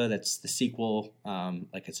America. That's the sequel.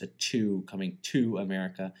 Like it's a 2 coming to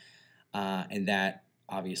America, and that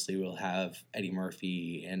obviously will have Eddie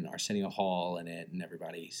Murphy and Arsenio Hall in it and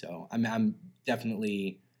everybody. So I'm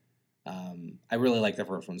definitely, I really like the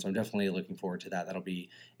first one, so I'm definitely looking forward to that. That'll be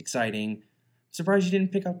exciting. Surprised you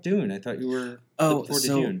didn't pick up Dune. I thought you were looking forward to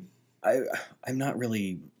Dune. I'm not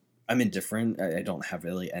really. I'm indifferent. I don't have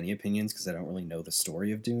really any opinions because I don't really know the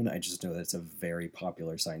story of Dune. I just know that it's a very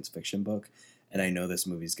popular science fiction book, and I know this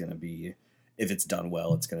movie's going to be, if it's done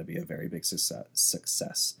well, it's going to be a very big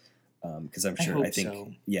success. Because I'm sure, I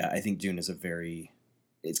think Dune is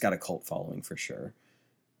it's got a cult following for sure.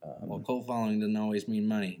 Well, cult following doesn't always mean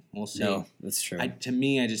money. We'll see. No, that's true. To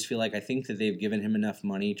me, I just feel like I think that they've given him enough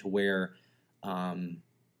money to where,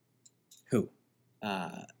 who?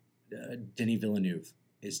 Denis Villeneuve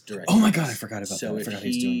is directing. Oh my god, I forgot about that. I forgot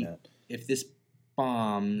he's doing that. If this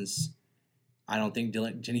bombs, I don't think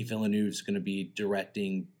Denis Villeneuve's going to be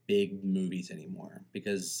directing big movies anymore,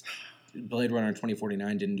 because Blade Runner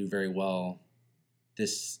 2049 didn't do very well.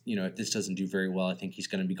 If this doesn't do very well, I think he's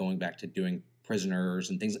going to be going back to doing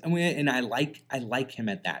Prisoners and things. And I like him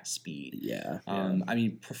at that speed. Yeah. I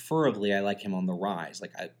mean, preferably I like him on the rise.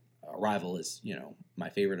 Like Arrival is, my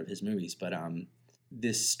favorite of his movies, but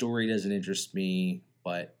this story doesn't interest me.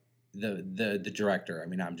 But the director, I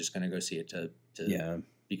mean, I'm just going to go see it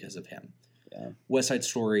because of him. Yeah. West Side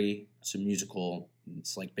Story, it's a musical.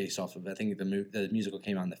 It's like based off of, I think the musical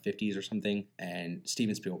came out in the 50s or something, and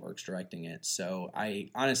Steven Spielberg's directing it. So I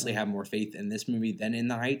honestly have more faith in this movie than In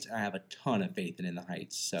the Heights. I have a ton of faith in The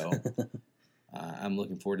Heights. So I'm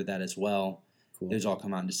looking forward to that as well. Cool. Those all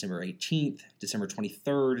come out on December 18th. December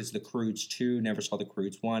 23rd is The Croods 2. Never saw The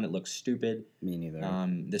Croods 1. It looks stupid. Me neither.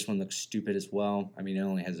 This one looks stupid as well. I mean, it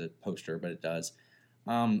only has a poster, but it does.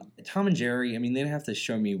 Tom and Jerry, I mean, they don't have to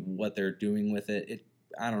show me what they're doing with it.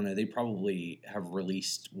 I don't know. They probably have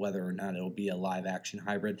released whether or not it'll be a live action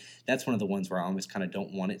hybrid. That's one of the ones where I almost kind of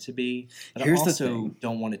don't want it to be. But Here's I the also thing.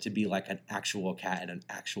 don't want it to be like an actual cat and an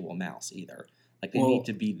actual mouse either. Like they Well-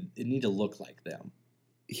 need to look like them.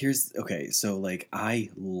 So like I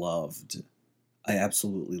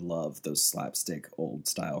absolutely love those slapstick old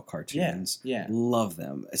style cartoons. Yeah. Love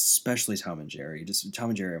them, especially Tom and Jerry. Just Tom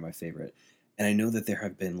and Jerry are my favorite. And I know that there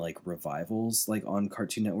have been like revivals like on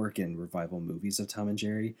Cartoon Network and revival movies of Tom and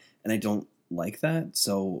Jerry, and I don't like that.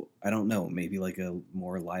 So I don't know, maybe like a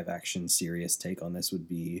more live action serious take on this would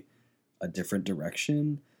be a different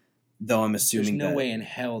direction. Though I'm assuming There's no way in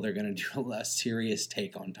hell they're going to do a serious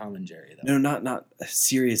take on Tom and Jerry though. No, not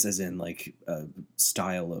serious as in like a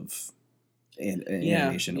style of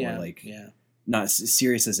animation or like not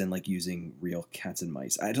serious as in like using real cats and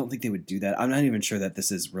mice. I don't think they would do that. I'm not even sure that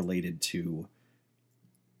this is related to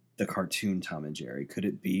the cartoon Tom and Jerry. Could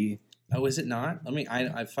it be? Oh, is it not?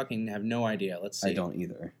 I fucking have no idea. Let's see. I don't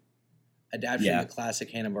either. Adaptation of the classic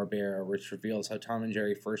Hanna-Barbera, which reveals how Tom and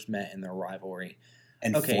Jerry first met in their rivalry.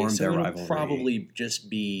 And formed their it'll rivalry. Probably just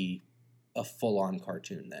be a full-on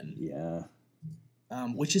cartoon then. Yeah.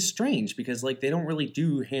 Which is strange because like they don't really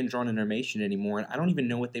do hand-drawn animation anymore, and I don't even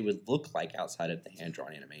know what they would look like outside of the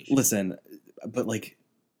hand-drawn animation. Listen, but like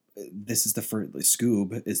this is the first.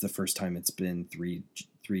 Scoob is the first time it's been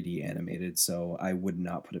 3D animated, so I would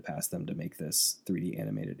not put it past them to make this 3D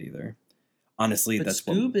animated either. Honestly, but that's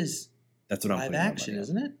Scoob is what I'm live putting action,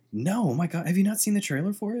 isn't it? No, oh my god, have you not seen the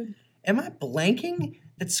trailer for it? Am I blanking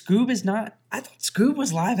that Scoob is not? I thought Scoob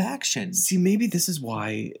was live action. See, maybe this is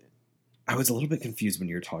why I was a little bit confused when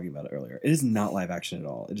you were talking about it earlier. It is not live action at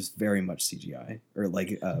all. It is very much CGI or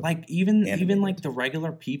like even animated. like the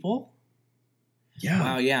regular people. Yeah.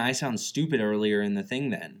 Wow. Yeah, I sound stupid earlier in the thing.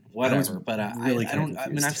 Then whatever. But really I don't. I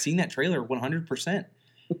mean, I've seen that trailer 100%.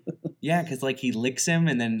 Yeah, because like he licks him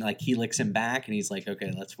and then like he licks him back and he's like,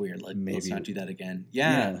 okay, that's weird. Let's not do that again.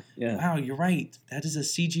 Yeah. Wow, you're right. That is a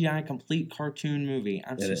CGI complete cartoon movie.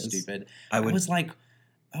 I'm so stupid. I was like,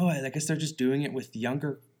 oh, I guess they're just doing it with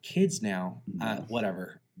younger kids now. No.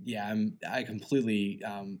 Whatever. Yeah, I completely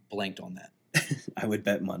blanked on that. I would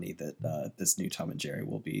bet money that this new Tom and Jerry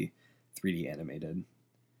will be 3D animated.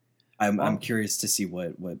 I'm curious to see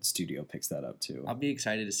what studio picks that up to. I'll be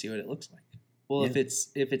excited to see what it looks like. Well, if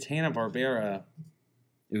it's Hanna-Barbera,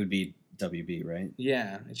 it would be WB, right?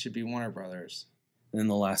 Yeah, it should be Warner Brothers. And then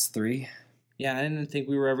the last three. Yeah, I didn't think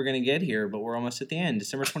we were ever going to get here, but we're almost at the end.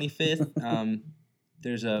 December 25th,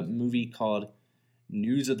 there's a movie called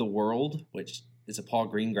News of the World, which is a Paul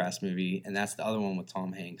Greengrass movie, and that's the other one with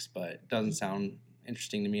Tom Hanks, but it doesn't sound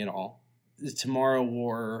interesting to me at all. The Tomorrow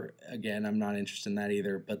War, again, I'm not interested in that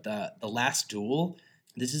either, but The Last Duel,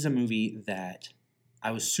 this is a movie that I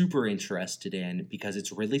was super interested in because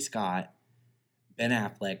it's Ridley Scott, Ben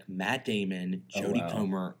Affleck, Matt Damon, Jodie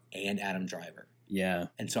Comer, and Adam Driver. Yeah.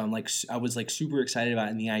 And so I was super excited about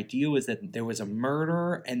it. And the idea was that there was a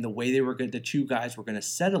murder and the way the two guys were going to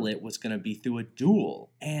settle it was going to be through a duel.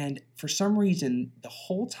 And for some reason, the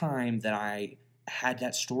whole time that I had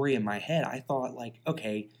that story in my head, I thought like,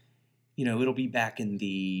 okay, it'll be back in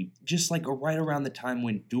just like right around the time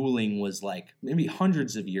when dueling was like maybe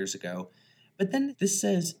hundreds of years ago. But then this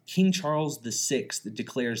says King Charles VI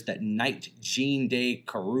declares that Knight Jean de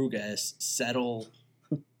Carougas settle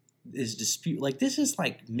his dispute. Like, this is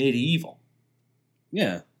like medieval.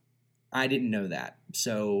 Yeah. I didn't know that.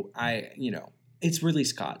 So it's Ridley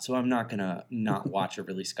Scott, so I'm not going to not watch a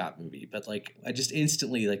Ridley Scott movie. But like, I just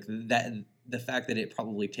instantly like that, the fact that it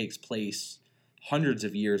probably takes place hundreds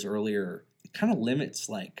of years earlier, it kind of limits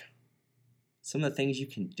like some of the things you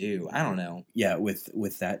can do. I don't know. Yeah,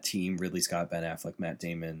 with that team, Ridley Scott, Ben Affleck, Matt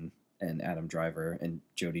Damon, and Adam Driver, and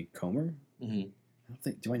Jodie Comer.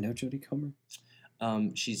 Mm-hmm. Do I know Jodie Comer?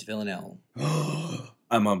 She's Villanelle.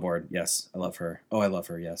 I'm on board. Yes, I love her. Oh, I love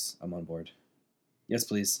her. Yes, I'm on board. Yes,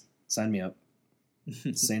 please. Sign me up.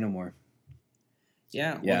 Say no more.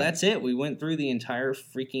 Yeah, well, that's it. We went through the entire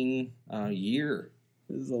freaking year.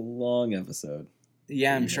 This is a long episode.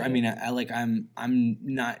 Yeah, I'm sure. I mean, I'm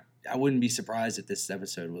not. I wouldn't be surprised if this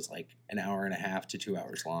episode was like an hour and a half to 2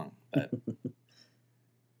 hours long. But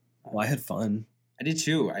well, I had fun. I did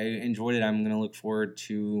too. I enjoyed it. I'm going to look forward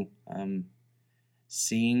to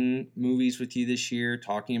seeing movies with you this year,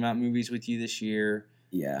 talking about movies with you this year.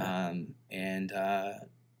 Yeah. And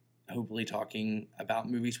hopefully talking about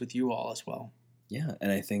movies with you all as well. Yeah,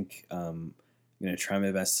 and I think going to try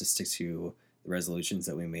my best to stick to the resolutions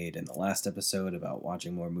that we made in the last episode about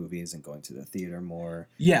watching more movies and going to the theater more.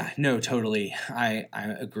 Yeah, no, totally. I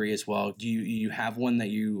agree as well. Do you have one that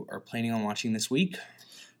you are planning on watching this week?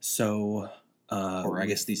 So, or I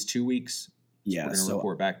guess these 2 weeks? Yeah. We're going to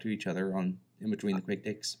report back to each other in between the quick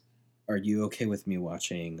takes. Are you okay with me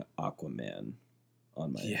watching Aquaman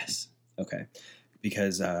on my... Yes. Okay.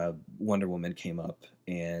 Because Wonder Woman came up,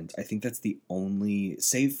 and I think that's the only,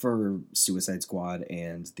 save for Suicide Squad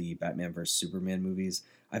and the Batman vs. Superman movies,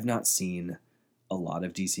 I've not seen a lot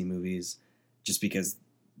of DC movies, just because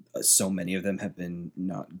so many of them have been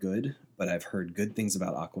not good, but I've heard good things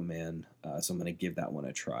about Aquaman, so I'm going to give that one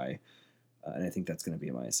a try, and I think that's going to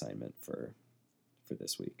be my assignment for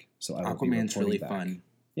this week. So I will Aquaman's really fun.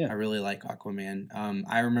 Yeah, I really like Aquaman.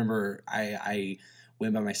 I remember I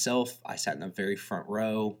went by myself. I sat in the very front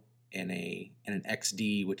row in an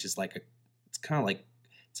XD, which is like it's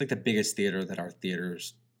like the biggest theater that our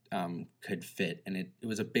theaters could fit, and it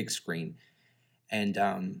was a big screen, and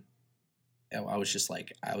I was just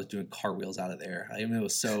like, I was doing cartwheels out of there. I mean, I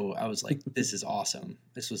was like, this is awesome.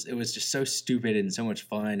 It was just so stupid and so much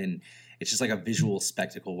fun, and it's just like a visual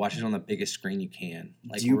spectacle. Watch it on the biggest screen you can.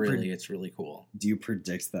 Like, it's really cool. Do you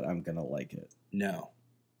predict that I'm gonna like it? No.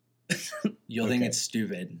 You'll think it's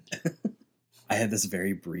stupid. I had this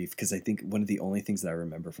very brief, because I think one of the only things that I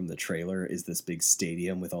remember from the trailer is this big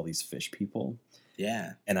stadium with all these fish people.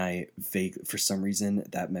 Yeah. And for some reason,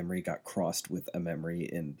 that memory got crossed with a memory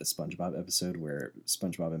in the SpongeBob episode where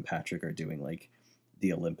SpongeBob and Patrick are doing like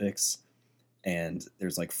the Olympics, and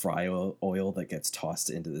there's like fry oil that gets tossed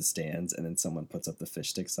into the stands, and then someone puts up the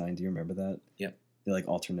fish stick sign. Do you remember that? Yep. They're like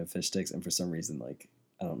alternate fish sticks, and for some reason, like,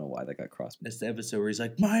 I don't know why that got crossed. That's the episode where he's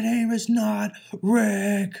like, "My name is not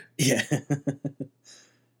Rick." Yeah.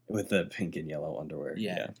 With the pink and yellow underwear.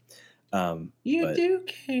 Yeah. You do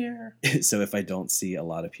care. So if I don't see a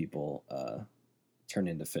lot of people turn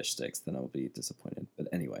into fish sticks, then I'll be disappointed. But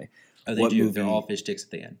anyway. Oh, they do. They're all fish sticks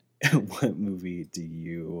at the end. What movie do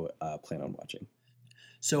you plan on watching?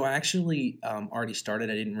 So I actually already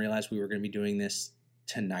started. I didn't realize we were going to be doing this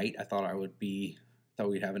tonight. I thought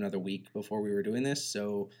we'd have another week before we were doing this.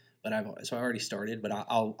 So I already started, but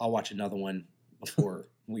I'll watch another one before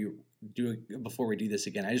we do this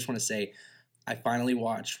again. I just want to say, I finally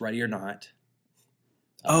watched Ready or Not.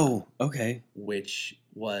 Oh, okay. Which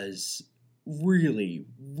was really,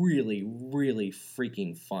 really, really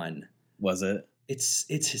freaking fun. Was it? It's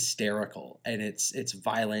hysterical, and it's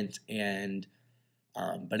violent, and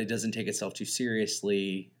but it doesn't take itself too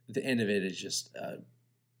seriously. The end of it is just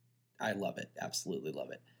I love it. Absolutely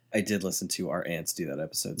love it. I did listen to our aunts do that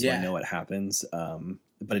episode, so I know what happens.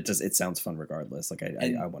 But it sounds fun regardless. Like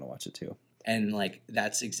I want to watch it too. And like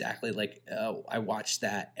that's exactly like I watched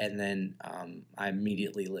that, and then I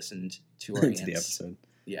immediately listened to our to the episode.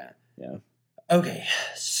 Yeah. Yeah. Okay,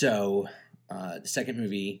 so the second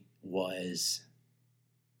movie was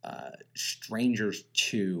Strangers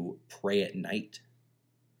 2: Prey at Night.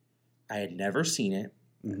 I had never seen it.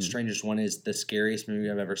 Mm-hmm. Strangers 1 is the scariest movie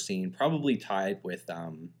I've ever seen, probably tied with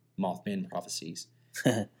Mothman Prophecies.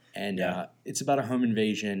 And it's about a home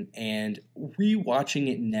invasion, and rewatching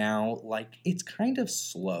it now, like, it's kind of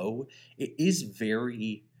slow. It is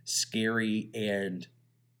very scary and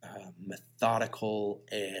methodical,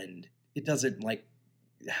 and it doesn't, like,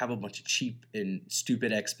 have a bunch of cheap and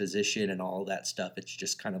stupid exposition and all that stuff. It's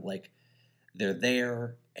just kind of like they're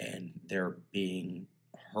there, and they're being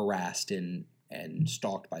harassed and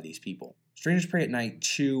stalked by these people. Strangers Prey at Night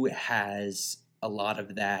 2 has a lot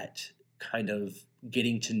of that kind of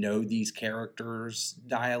getting to know these characters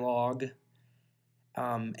dialogue.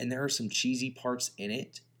 And there are some cheesy parts in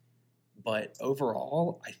it. But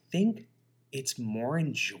overall, I think it's more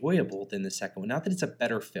enjoyable than the second one. Not that it's a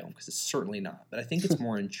better film, because it's certainly not. But I think it's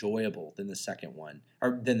more enjoyable than the second one,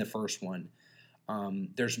 or than the first one.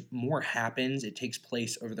 There's more happens. It takes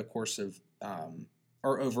place over the course of,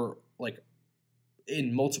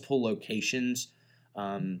 in multiple locations.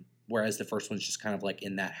 Whereas the first one's just kind of like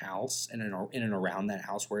in that house and in and around that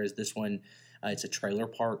house. Whereas this one, it's a trailer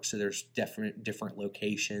park, so there's different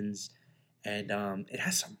locations. And it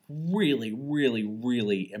has some really, really,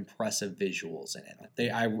 really impressive visuals in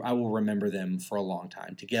it. I will remember them for a long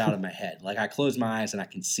time to get out of my head. Like, I close my eyes and I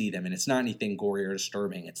can see them, and it's not anything gory or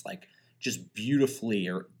disturbing. It's like just beautifully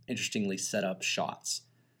or interestingly set up shots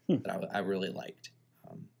that I really liked.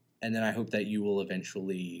 And then I hope that you will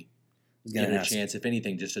eventually get a chance, if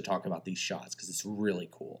anything, just to talk about these shots, because it's really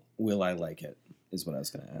cool. Will I like it, is what I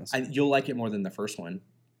was going to ask. You'll like it more than the first one.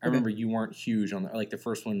 I remember you weren't huge on the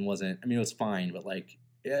first one wasn't. I mean, it was fine, but like,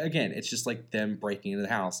 again, it's just like them breaking into the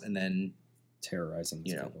house and then terrorizing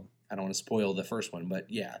people. I don't want to spoil the first one, but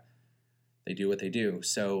yeah, they do what they do.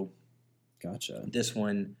 So Gotcha. this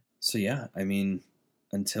one, So yeah, I mean,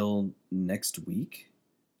 until next week,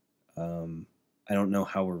 I don't know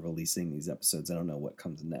how we're releasing these episodes. I don't know what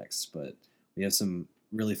comes next, but we have some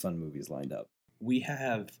really fun movies lined up. we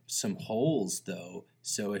have some holes though.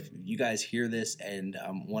 So if you guys hear this and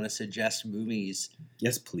want to suggest movies,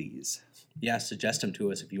 Yes, please. yeah, suggest them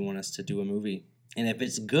to us if you want us to do a movie. And if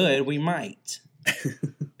it's good, we might.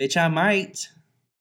 Bitch, I might.